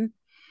 then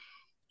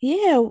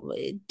yeah,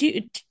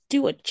 do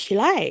do what you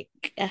like.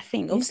 I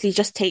think Yeah. obviously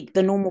just take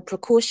the normal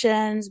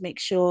precautions, make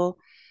sure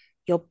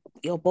you're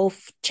you're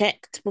both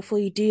checked before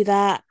you do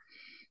that.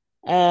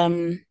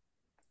 Um,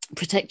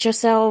 protect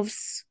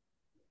yourselves.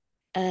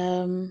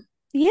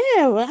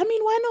 Yeah, well, I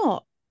mean, why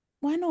not?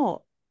 Why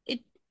not?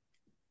 It,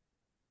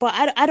 but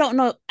I don't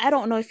know. I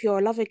don't know if you're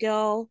a lover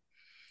girl.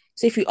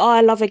 So if you are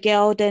a lover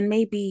girl, then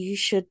maybe you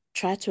should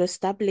try to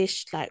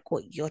establish like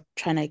what you're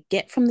trying to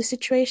get from the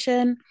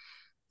situation.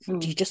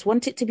 Do you Mm, just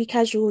want it to be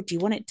casual? Do you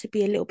want it to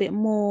be a little bit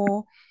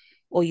more?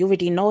 Or you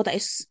already know that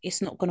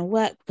it's not gonna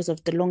work because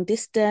of the long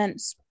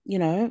distance,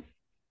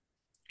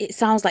 it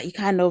sounds like you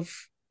kind of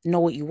know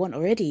what you want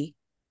already.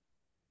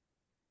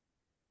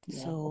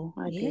 yeah, So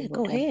I agree yeah, with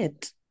what go Dad said.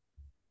 ahead.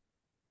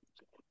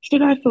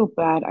 Should I feel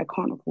bad? I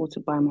can't afford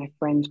to buy my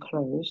friend's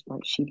clothes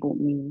like she bought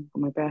me for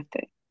my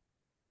birthday.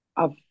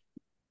 I've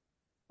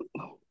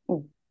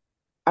oh,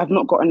 I've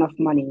not got enough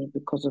money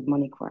because of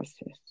money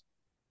crisis.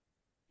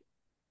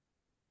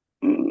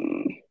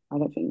 I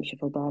don't think you should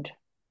feel bad.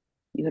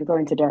 You could go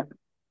into debt,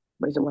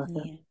 but is it worth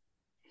it? Yeah.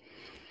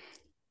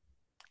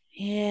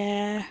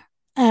 Yeah.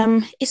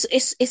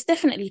 It's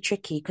definitely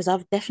tricky because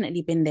I've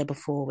definitely been there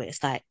before where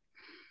it's like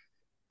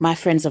my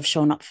friends have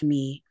shown up for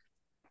me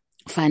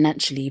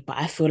financially, but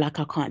I feel like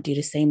I can't do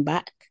the same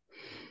back.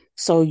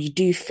 So you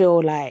do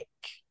feel like,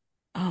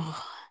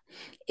 oh,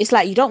 it's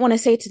like you don't want to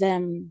say to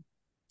them,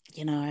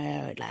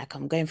 like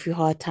I'm going through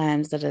hard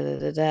times, da da da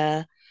da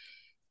da.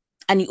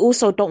 And you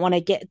also don't want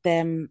to get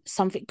them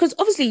something because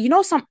obviously,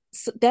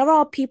 there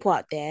are people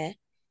out there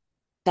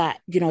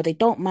that, they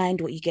don't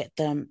mind what you get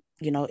them.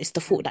 It's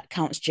the thought that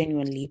counts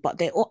genuinely. But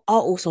there are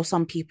also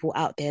some people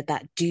out there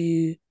that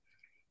do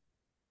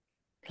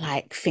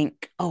like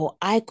think, oh,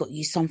 I got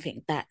you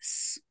something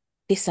that's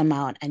this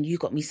amount and you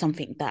got me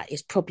something that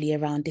is probably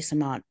around this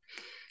amount.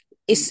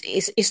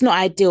 It's not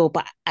ideal,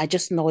 but I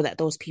just know that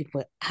those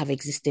people have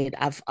existed.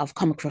 I've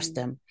come across Mm,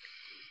 them.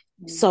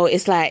 mm, So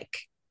it's like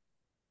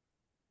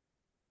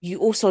you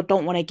also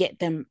don't want to get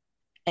them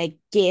a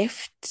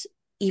gift,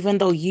 even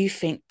though you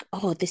think,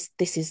 oh, this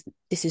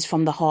is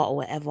from the heart or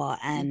whatever,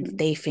 and mhm,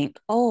 they think,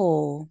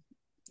 oh,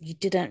 you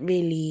didn't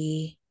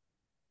really,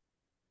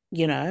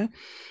 you know.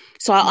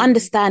 So I mm,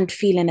 understand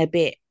feeling a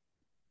bit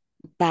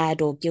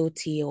bad or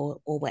guilty or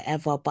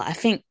whatever, but I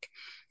think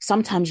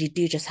sometimes you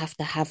do just have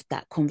to have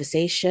that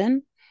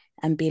conversation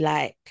and be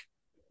like,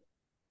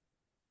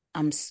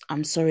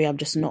 I'm sorry, I'm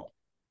just not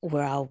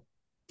where I'll,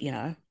 you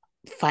know,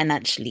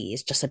 financially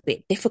it's just a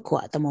bit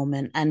difficult at the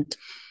moment. And,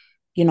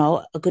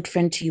 a good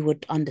friend to you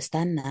would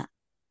understand that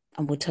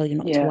and would tell you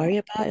not to yeah. worry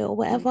about it or Mm.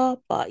 whatever.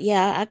 But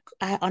yeah,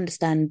 I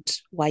understand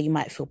why you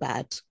might feel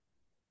bad.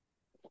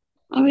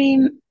 I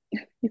mean,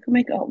 you can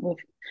make it up with,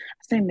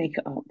 I say make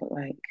it up, but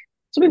like,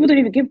 some people don't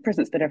even give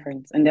presents to their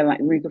friends and they're like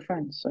really good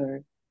friends.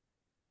 So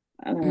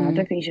I don't know. I Mm,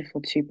 don't think you should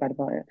feel too bad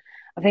about it.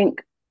 I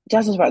think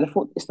Jazz is right.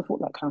 It's the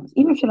thought that counts.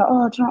 Even if you're like,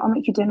 oh, do you know what? I'll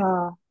make you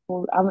dinner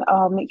or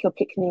I'll make you a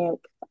picnic.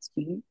 That's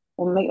cute.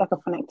 Or make like a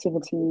fun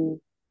activity.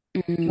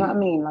 Do you know what I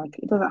mean? Like,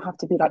 it doesn't have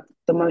to be like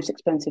the most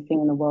expensive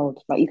thing in the world.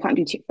 Like, you can't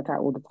do tit for tat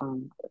all the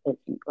time. I don't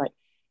think. Like,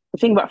 the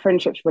thing about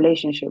friendships,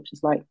 relationships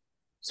is like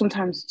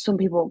sometimes some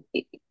people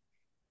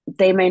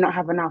they may not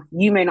have enough.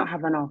 You may not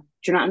have enough.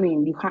 Do you know what I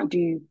mean? You can't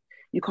do.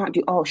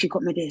 Oh, she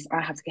got me this.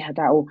 I have to get her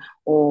that.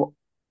 Or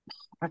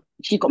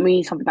she got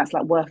me something that's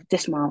like worth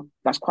this amount.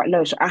 That's quite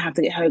low. So I have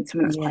to get her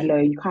something that's quite Yeah. low.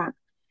 You can't.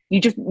 You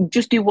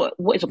just do what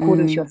is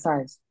according to Mm, your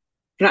size.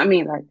 Do you know what I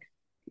mean? Like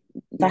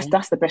yeah.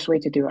 that's the best way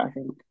to do it. I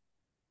think.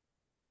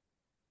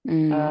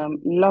 Mm,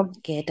 Love,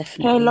 yeah,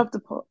 hey, definitely. love the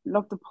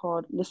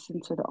pod.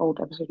 Listen to the old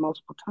episodes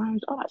multiple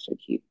times. Oh, that's so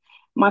cute.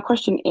 My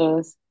question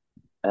is,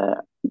 uh,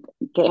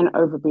 getting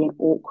over being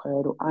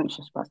awkward or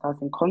anxious about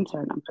starting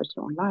content and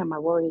posting online. My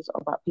worries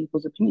are about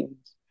people's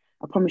opinions.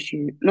 I promise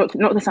you, not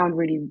to sound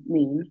really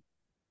mean,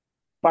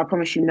 but I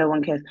promise you, no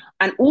one cares.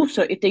 And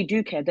also, if they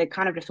do care, they're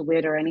kind of just a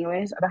weirdo,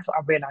 anyways. That's what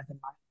I've realized in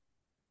life.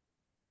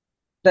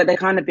 That they're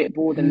kind of a bit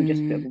bored and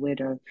just a bit of Mm, a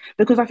weirdo.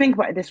 Because I think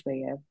about it this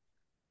way, yeah.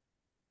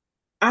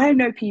 I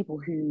know people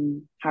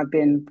who have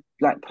been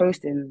like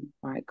posting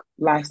like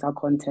lifestyle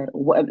content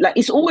or whatever. Like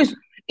it's always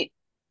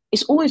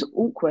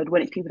awkward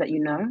when it's people that you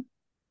know.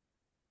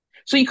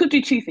 So you could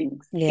do two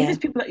things. If yeah. it's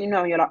people that you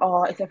know and you're like,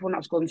 oh, it's everyone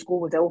that's gone to school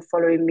with, they're all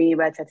following me,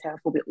 red I feel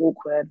a bit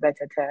awkward, red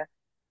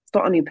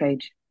start a new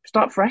page.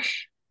 Start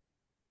fresh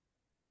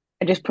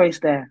and just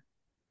post there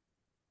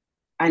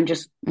and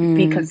just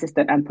be Mm,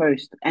 consistent and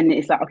post. And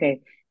it's like,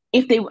 okay,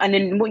 and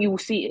then what you will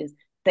see is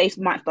they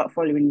might start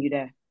following you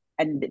there.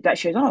 And that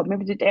shows, oh,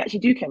 maybe they actually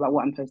do care about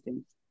what I'm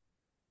posting.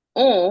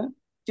 Or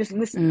just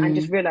listen and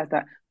just mm, realize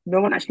that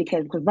no one actually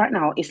cares. Because right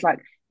now it's like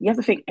you have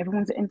to think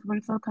everyone's an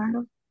influencer, kind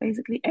of,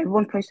 basically.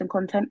 Everyone's posting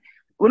content.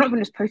 We're not even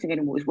just posting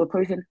anymore, we're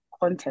posting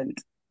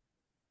content.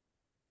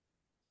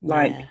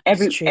 Like yeah,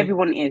 it's true.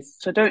 everyone is.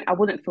 So don't I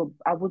wouldn't feel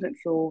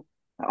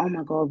like, oh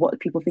my God, what are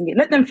people thinking?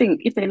 Let them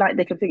think. If they like,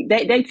 they can think.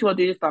 They too are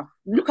doing stuff.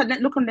 Look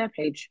on their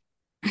page.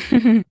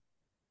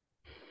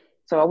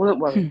 So I wouldn't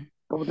worry.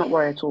 I would not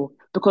worry at all.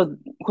 Because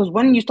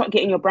when you start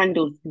getting your brand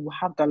deals, you will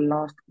have the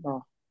last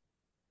laugh.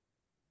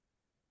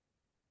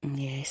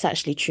 Yeah, it's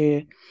actually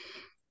true.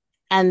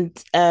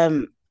 And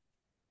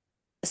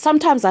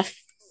sometimes I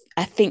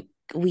think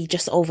we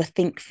just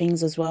overthink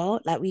things as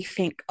well. Like we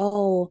think,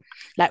 oh,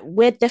 like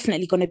we're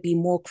definitely going to be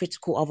more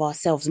critical of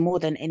ourselves more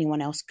than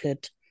anyone else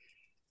could.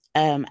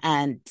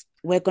 And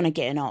we're going to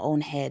get in our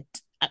own head.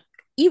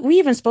 We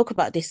even spoke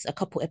about this a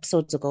couple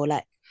episodes ago.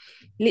 Like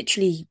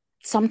literally,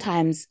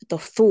 sometimes the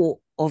thought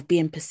of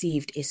being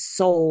perceived is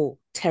so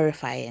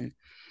terrifying.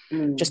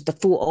 Mm, Just the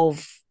thought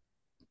of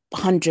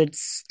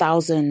hundreds,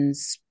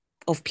 thousands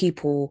of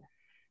people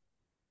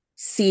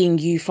seeing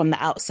you from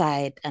the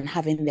outside and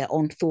having their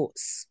own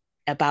thoughts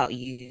about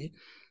you,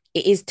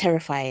 it is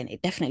terrifying.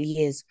 It definitely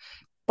is.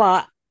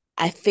 But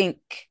I think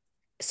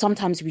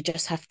sometimes we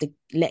just have to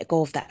let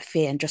go of that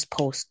fear and just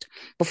post.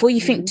 Before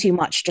you think mm-hmm, too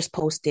much, just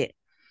post it.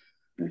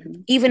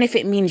 mm-hmm. Even if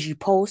it means you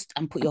post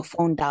and put your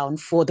phone down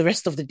for the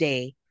rest of the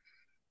day,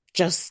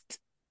 just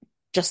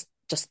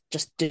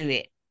just do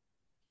it.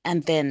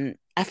 And then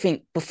I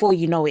think before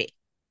you know it,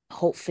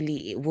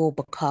 hopefully it will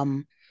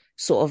become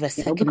sort of a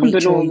It'll second become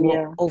the nature or you norm,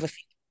 won't yeah.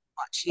 overthink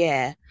much.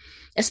 Yeah.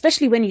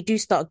 Especially when you do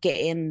start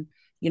getting,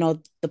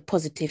 the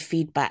positive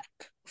feedback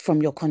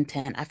from your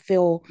content. I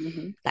feel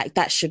Mm-hmm. like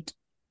that should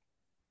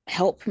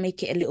help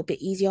make it a little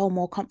bit easier or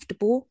more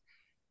comfortable.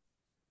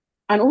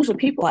 And also,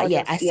 people But are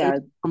yeah, just I say yeah. that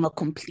from a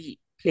complete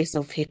place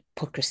of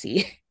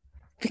hypocrisy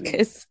Mm.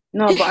 because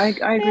No, but I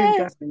agree with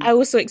yeah, I Jasmine.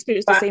 also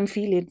experience the But same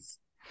feelings.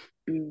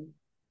 mm,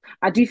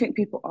 I do think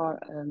people are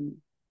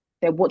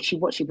they're watchy,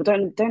 but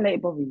don't let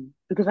it bother you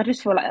because I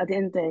just feel like at the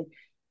end of the day,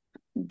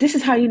 this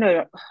is how you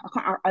know. I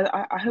can't.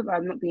 I hope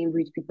I'm not being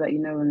rude to people that you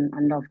know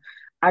and love.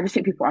 I just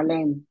think people are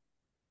lame,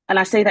 and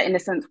I say that in the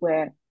sense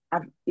where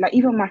I've like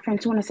even my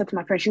friend. Someone said to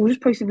my friend, she was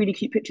just posting really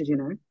cute pictures, you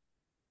know.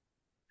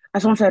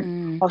 And someone said,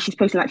 Mm. "Oh, she's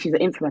posting like she's an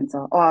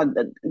influencer," or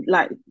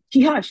like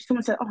she has.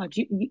 Someone said, "Oh,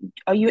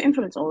 are you an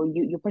influencer or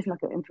you're posting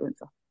like an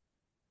influencer?"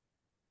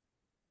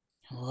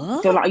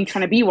 They're like, "Are you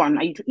trying What? to be one?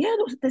 Are you?" Yeah,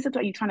 they said,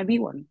 "Are you trying to be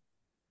one?"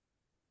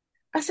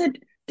 I said,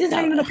 "This is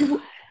how you No, know that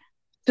people."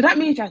 So that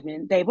means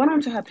Jasmine, they went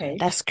onto her yeah,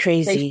 page, that's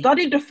they crazy.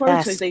 studied the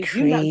photos, That's they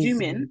zoomed out,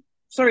 zoom crazy. in.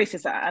 Sorry,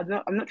 sister,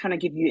 I'm not trying to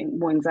give you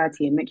more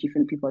anxiety and make you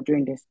think people are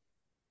doing this,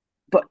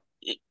 but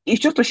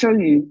it's just to show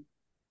you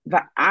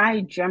that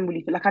I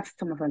generally feel like I had to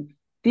tell my friend,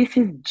 this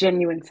is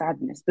genuine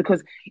sadness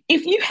because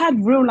if you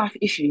had real life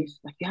issues,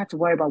 like you had to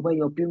worry about where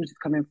your bills is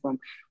coming from,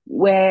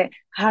 where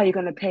how you're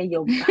gonna pay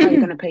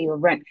your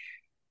rent,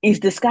 is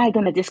the sky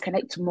gonna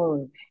disconnect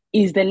tomorrow?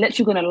 Is the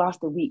lecture gonna last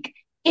a week?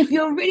 If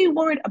you're really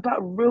worried about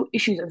real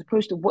issues as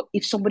opposed to what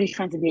if somebody's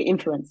trying to be an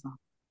influencer,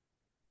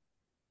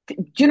 do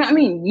you know what I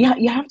mean?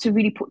 You have to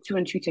really put two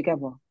and two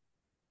together.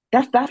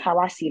 That's how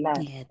I see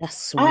life. Yeah,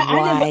 that's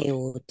I never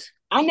wild.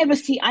 I never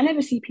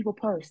see people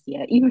post,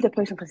 yeah. Even if they're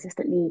posting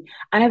consistently,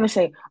 I never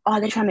say, oh,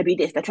 they're trying to be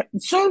this.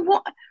 So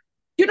what?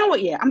 You know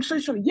what? Yeah, I'm so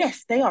sorry.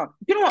 Yes, they are.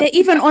 You know what? They're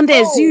even That on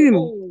their oh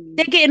Zoom. oh,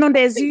 They're getting on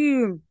their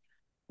Zoom.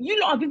 you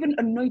lot have even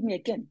annoyed me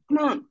again. Come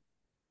on.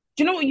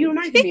 Do you know what you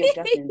reminded me of,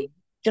 Jasmine?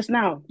 Just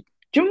now.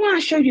 Do you remember when I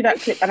showed you that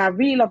clip? And I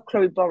really love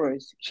Chloe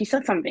Burrows. She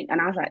said something, and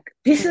I was like,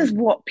 "This is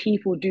what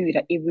people do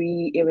that it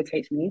really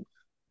irritates me."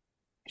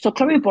 So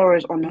Chloe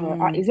Burrows on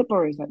her, is it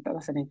Burrows?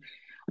 That's her name.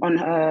 On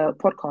her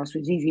podcast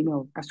with Zizi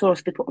Mill, I saw a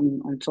snippet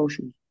on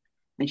socials,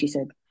 and she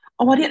said,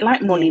 "Oh, I didn't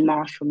like Molly Yeah.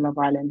 Marsh from Love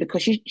Island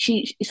because she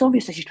it's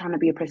obvious that she's trying to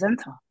be a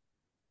presenter,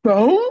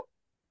 bro."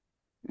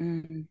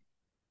 Mm.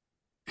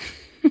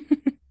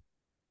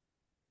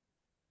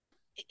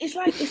 It's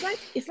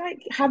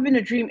like having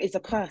a dream is a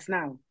curse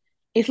now.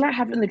 It's like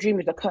having a dream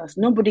is a curse.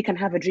 Nobody can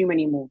have a dream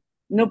anymore.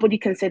 Nobody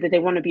can say that they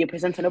want to be a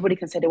presenter. Nobody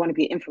can say they want to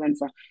be an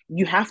influencer.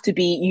 You have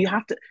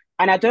to,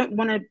 and I don't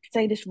want to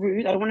say this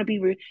rude. I don't want to be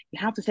rude. You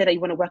have to say that you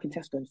want to work in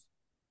Tesco's.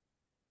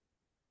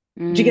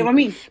 Do you get what I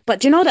mean? But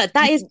do you know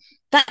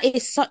that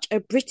is such a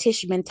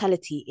British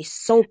mentality. It's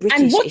so British.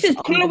 And what it's is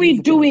Chloe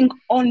doing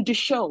on the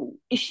show?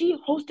 Is she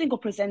hosting or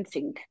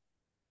presenting?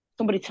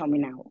 Somebody tell me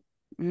now.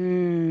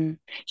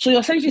 So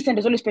you're essentially saying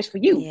there's only space for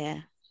you. Yeah.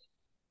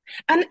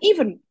 And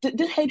even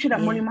this hatred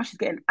that Molly Marsh is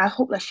getting, I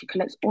hope that she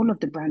collects all of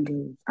the brand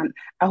deals. And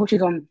I hope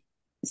she's on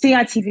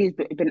CITV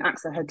has been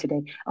asked at her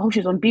today. I hope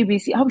she's on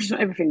BBC. I hope she's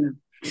on everything now.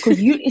 Because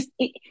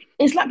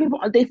it's like people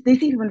they see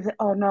people and say,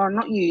 "Oh no,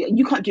 not you.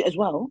 You can't do it as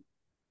well."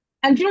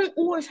 And you know what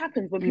always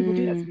happens when people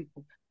do that to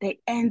people? They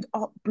end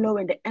up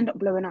blowing. They end up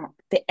blowing up.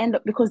 They end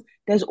up because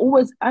there's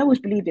always. I always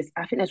believe this.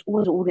 I think there's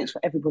always an audience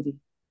for everybody.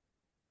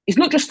 It's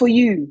not just for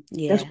you.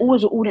 Yeah. There's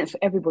always an audience for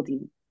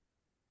everybody.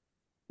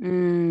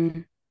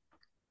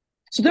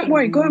 So don't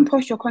worry, go and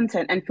post your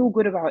content and feel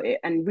good about it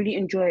and really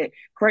enjoy it.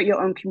 Create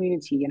your own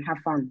community and have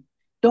fun.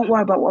 Don't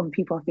worry about what other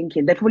people are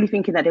thinking. They're probably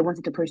thinking that they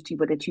wanted to post to you,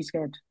 but they're too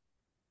scared.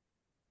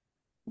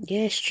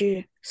 Yeah, it's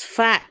true. It's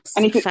facts.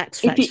 And if it will facts.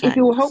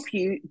 help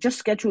you, just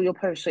schedule your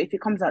post. So if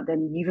it comes out,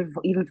 then you've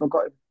even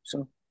forgotten.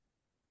 So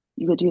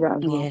you could do that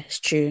as well. Yeah, it's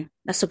true.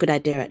 That's a good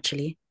idea,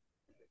 actually.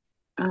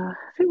 I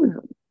think we've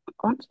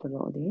answered a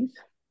lot of these.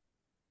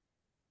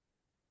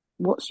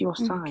 What's your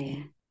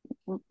sign?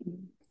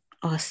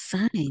 Our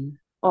sign.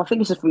 Oh, I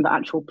think this is from the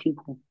actual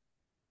people.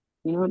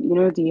 You know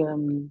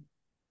the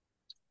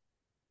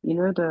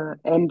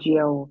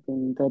NGL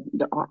thing,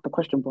 the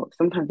question box.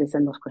 Sometimes they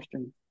send us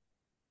questions.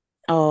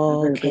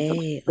 Oh,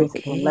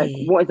 basic one. Like,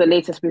 okay. what is the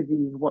latest movie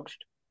you've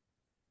watched?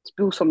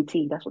 Spill some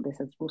tea. That's what they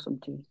said. Spill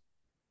some tea.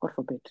 God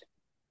forbid.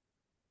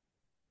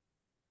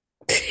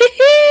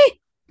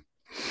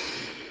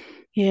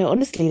 Yeah,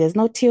 honestly, there's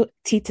no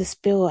tea to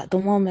spill at the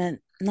moment.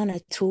 None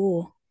at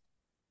all.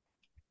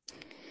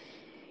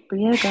 But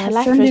yeah, guys,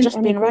 Life has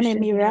just been running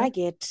me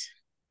ragged.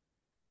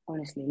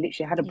 Honestly,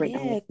 literally, I had a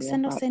breakdown. Yeah,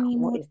 send us any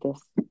more. What is this?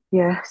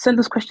 Yeah, send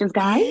us questions,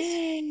 guys.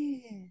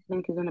 Yeah.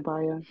 Link is in the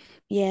bio.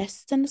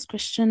 Yes, send us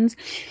questions.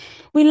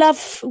 We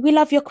love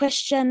your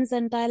questions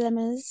and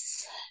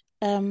dilemmas.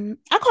 I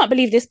can't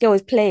believe this girl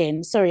is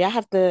playing. Sorry, I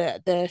have the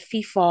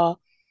FIFA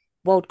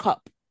World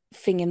Cup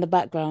thing in the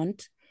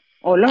background.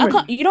 Oh, Lauren. I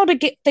can't. You know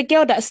the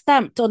girl that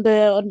stamped on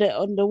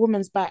the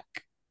woman's back.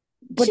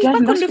 But she's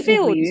Jasmine, back on the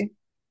field.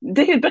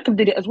 David Beckham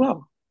did it as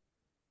well.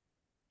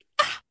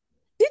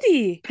 Did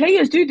he?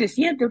 Players do this.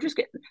 Yeah, they'll just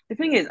get. The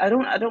thing is, I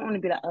don't want to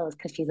be like, oh, it's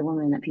because she's a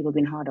woman that people have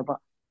been harder,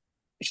 but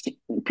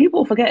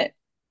people forget.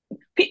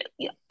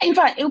 In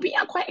fact, it'll be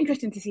quite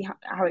interesting to see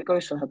how it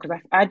goes for her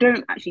because I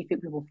don't actually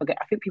think people forget.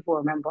 I think people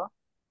remember.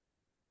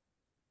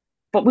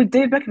 But with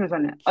David Beckham has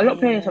done it. A lot of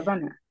players have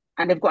done it,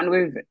 and they've gotten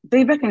away with it.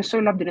 David Beckham is so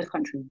loved in this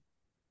country.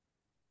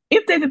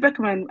 If David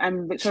Beckham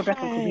and Victoria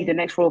Beckham could be the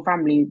next royal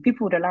family,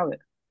 people would allow it.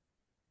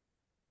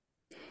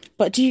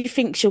 But do you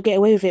think she'll get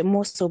away with it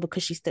more so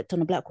because she stepped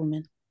on a black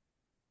woman?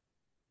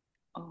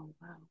 Oh,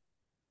 wow.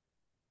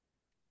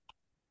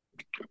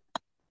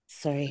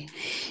 Sorry.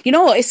 You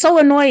know what? It's so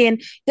annoying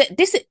that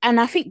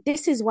and I think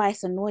this is why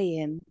it's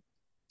annoying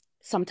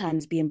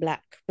sometimes being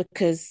black,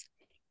 because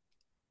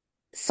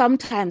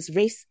sometimes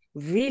race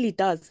really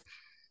does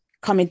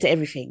come into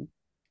everything.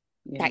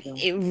 Yeah, like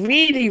it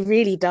really,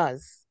 really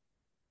does.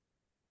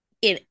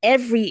 In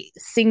every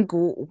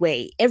single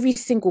way, every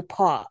single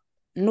part,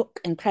 nook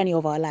and cranny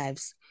of our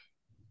lives,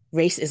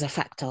 race is a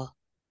factor.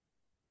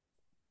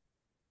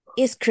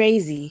 It's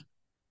crazy.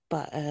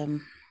 But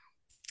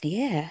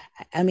yeah,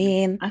 I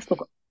mean,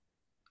 what'd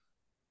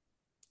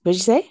you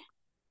say?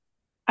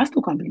 I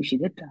still can't believe she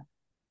did that.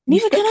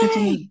 Neither can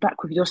I.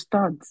 Back with your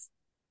studs,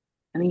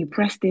 and then you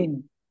pressed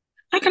in.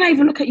 How can I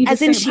even look at you? How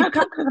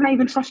can I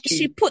even trust you?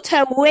 She put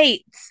her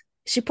weight.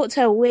 She put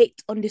her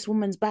weight on this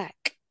woman's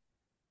back.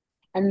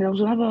 And there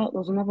was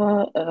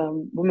another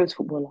women's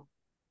footballer.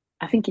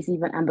 I think it's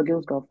even Amber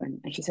Gill's girlfriend,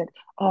 and she said,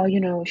 "Oh,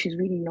 she's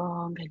really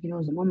young. Like,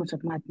 it's a moment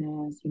of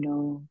madness.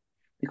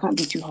 We can't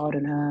be too hard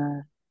on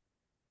her."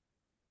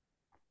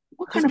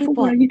 What kind of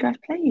football are you guys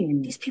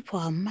playing? These people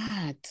are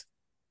mad.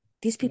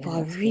 These people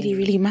are really,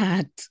 really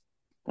mad.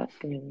 That's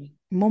scary.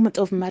 Moment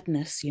of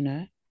madness,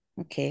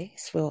 Okay,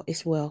 it's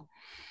well.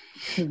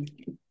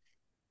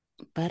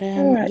 But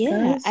right,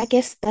 yeah, guys. I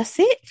guess that's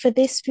it for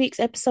this week's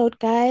episode,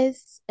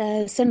 guys.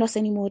 Send us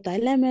any more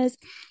dilemmas.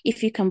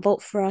 If you can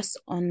vote for us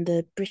on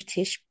the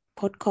British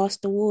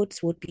Podcast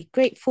Awards. Would be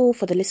grateful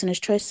for the Listener's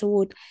Choice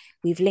Award.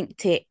 We've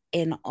linked it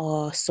in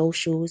our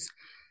socials.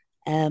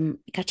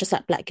 Catch us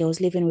at Black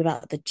Girls Living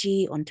Without the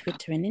G on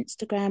Twitter and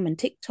Instagram and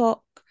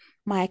TikTok.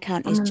 My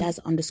account is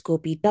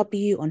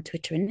jazz_BW on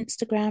Twitter and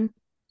Instagram.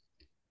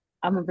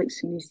 I'm a Vic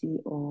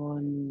Sanusi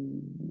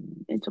on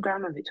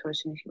Instagram and Victoria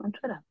Sanusi on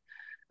Twitter.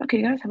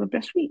 Okay, guys, have a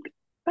blessed week.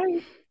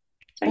 Bye.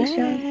 Thanks,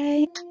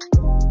 Bye.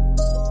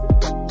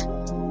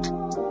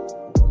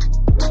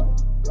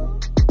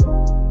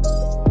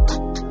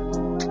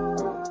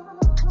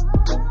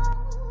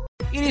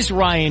 It is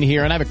Ryan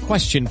here, and I have a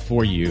question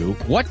for you.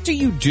 What do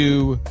you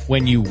do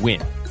when you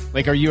win?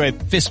 Like, are you a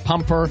fist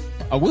pumper,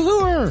 a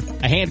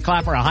woohooer, a hand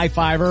clapper, a high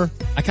fiver?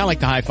 I kind of like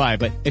the high five,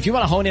 but if you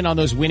want to hone in on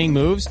those winning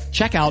moves,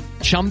 check out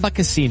Chumba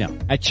Casino.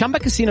 At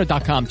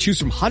ChumbaCasino.com, choose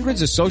from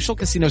hundreds of social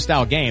casino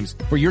style games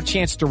for your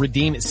chance to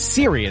redeem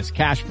serious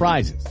cash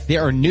prizes.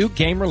 There are new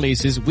game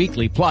releases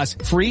weekly, plus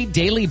free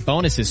daily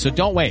bonuses. So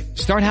don't wait.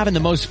 Start having the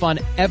most fun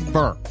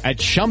ever at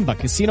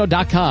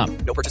ChumbaCasino.com.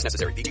 No purchase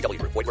necessary. VGW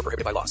Group. Void where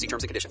prohibited by law. See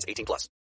terms and conditions. 18+.